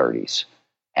 2030s.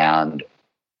 And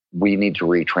we need to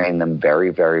retrain them very,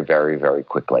 very, very, very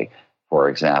quickly. For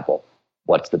example,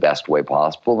 what's the best way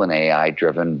possible? An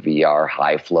AI-driven VR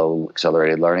high-flow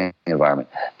accelerated learning environment.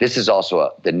 This is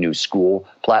also the new school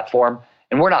platform.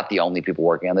 And we're not the only people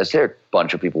working on this. There are a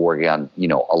bunch of people working on,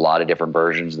 a lot of different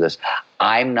versions of this.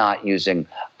 I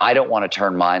don't want to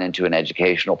turn mine into an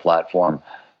educational platform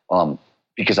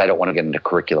because I don't want to get into a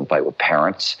curriculum fight with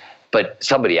parents. But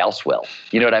somebody else will.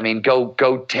 You know what I mean?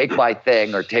 Go take my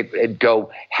thing or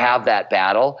go have that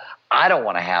battle. I don't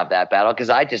want to have that battle because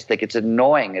I just think it's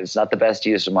annoying and it's not the best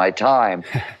use of my time.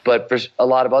 But for a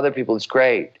lot of other people, it's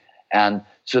great. And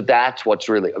so that's what's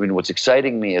what's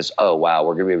exciting me is, oh, wow,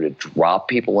 we're going to be able to drop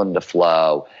people into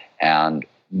flow and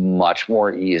much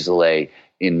more easily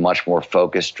in much more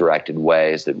focused, directed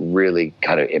ways that really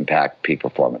kind of impact peak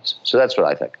performance. So that's what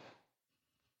I think.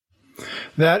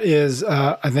 That is,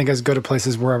 I think, as good a place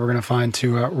as we're ever going to find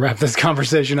to wrap this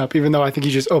conversation up, even though I think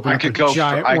you just opened up a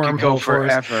giant wormhole for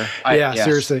us.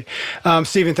 Seriously.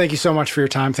 Stephen, thank you so much for your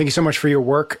time. Thank you so much for your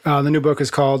work. The new book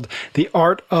is called The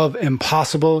Art of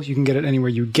Impossible. You can get it anywhere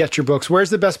you get your books.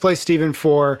 Where's the best place, Stephen,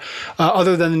 for,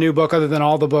 other than the new book, other than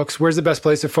all the books, where's the best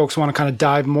place if folks want to kind of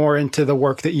dive more into the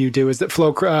work that you do? Is it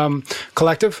Flow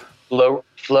Collective?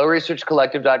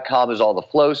 FlowResearchCollective.com is all the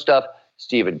flow stuff.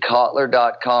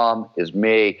 StephenKotler.com is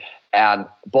me. And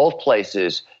both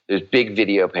places, there's big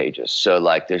video pages. So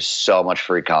there's so much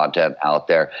free content out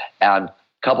there. And a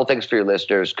couple things for your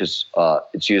listeners because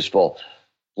it's useful.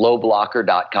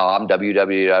 Flowblocker.com,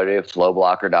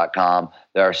 www.flowblocker.com.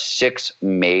 There are 6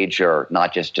 major,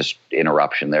 not just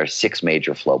interruption, there are 6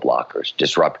 major flow blockers.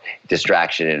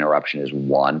 Distraction interruption is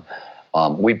one.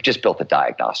 We've just built a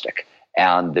diagnostic.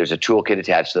 And there's a toolkit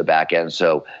attached to the back end.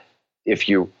 So if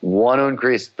you want to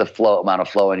increase the amount of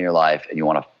flow in your life and you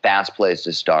want a fast place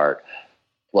to start,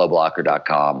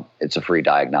 flowblocker.com. It's a free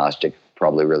diagnostic,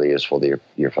 probably really useful to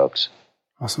your folks.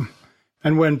 Awesome.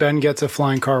 And when Ben gets a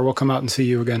flying car, we'll come out and see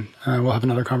you again. We'll have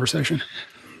another conversation.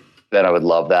 Ben, I would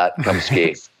love that. Come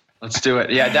ski. Let's do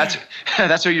it. Yeah, that's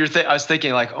what I was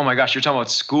thinking. Oh my gosh, you're talking about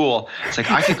school. It's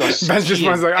I could go. Ben's just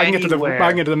runs I can get to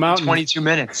the mountain. 22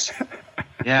 minutes.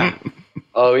 Yeah.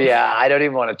 Oh yeah, I don't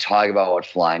even want to talk about what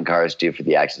flying cars do for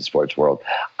the action sports world.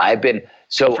 For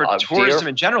tourism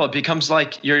in general, it becomes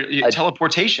your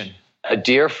teleportation. A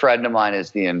dear friend of mine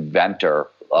is the inventor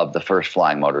of the first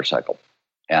flying motorcycle.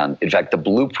 And in fact, the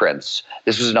blueprints,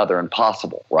 this was another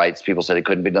impossible, right? So people said it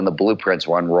couldn't be done. The blueprints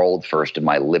were unrolled first in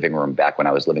my living room back when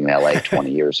I was living in LA 20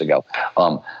 years ago.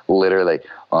 Literally,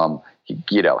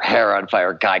 hair on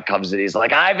fire guy comes in. He's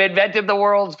like, I've invented the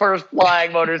world's first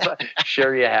flying motorcycle.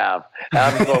 Sure you have.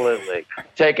 Absolutely.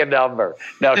 Take a number.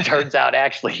 No, it turns out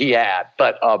actually he had.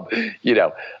 But,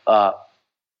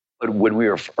 when we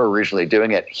were originally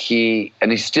doing it,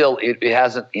 it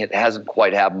hasn't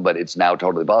quite happened, but it's now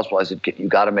totally possible. I said, you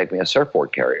got to make me a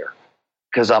surfboard carrier.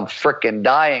 Because I'm freaking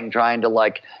dying trying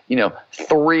to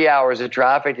 3 hours of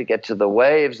traffic to get to the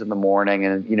waves in the morning.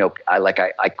 And,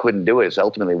 I couldn't do it. It's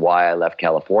ultimately why I left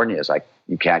California is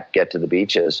you can't get to the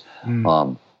beaches.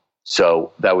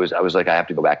 So I was like, I have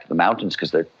to go back to the mountains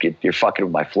because you're fucking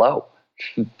with my flow.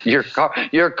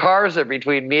 Your cars are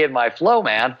between me and my flow,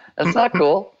 man. That's not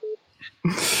cool.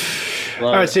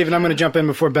 All right, Stephen, I'm going to jump in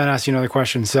before Ben asks you another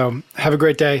question. So have a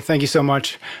great day. Thank you so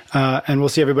much. And we'll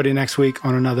see everybody next week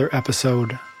on another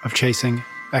episode of Chasing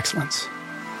Excellence.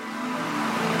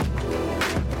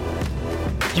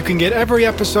 You can get every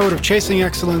episode of Chasing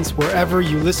Excellence wherever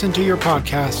you listen to your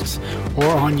podcasts or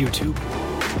on YouTube.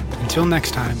 Until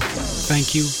next time,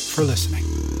 thank you for listening.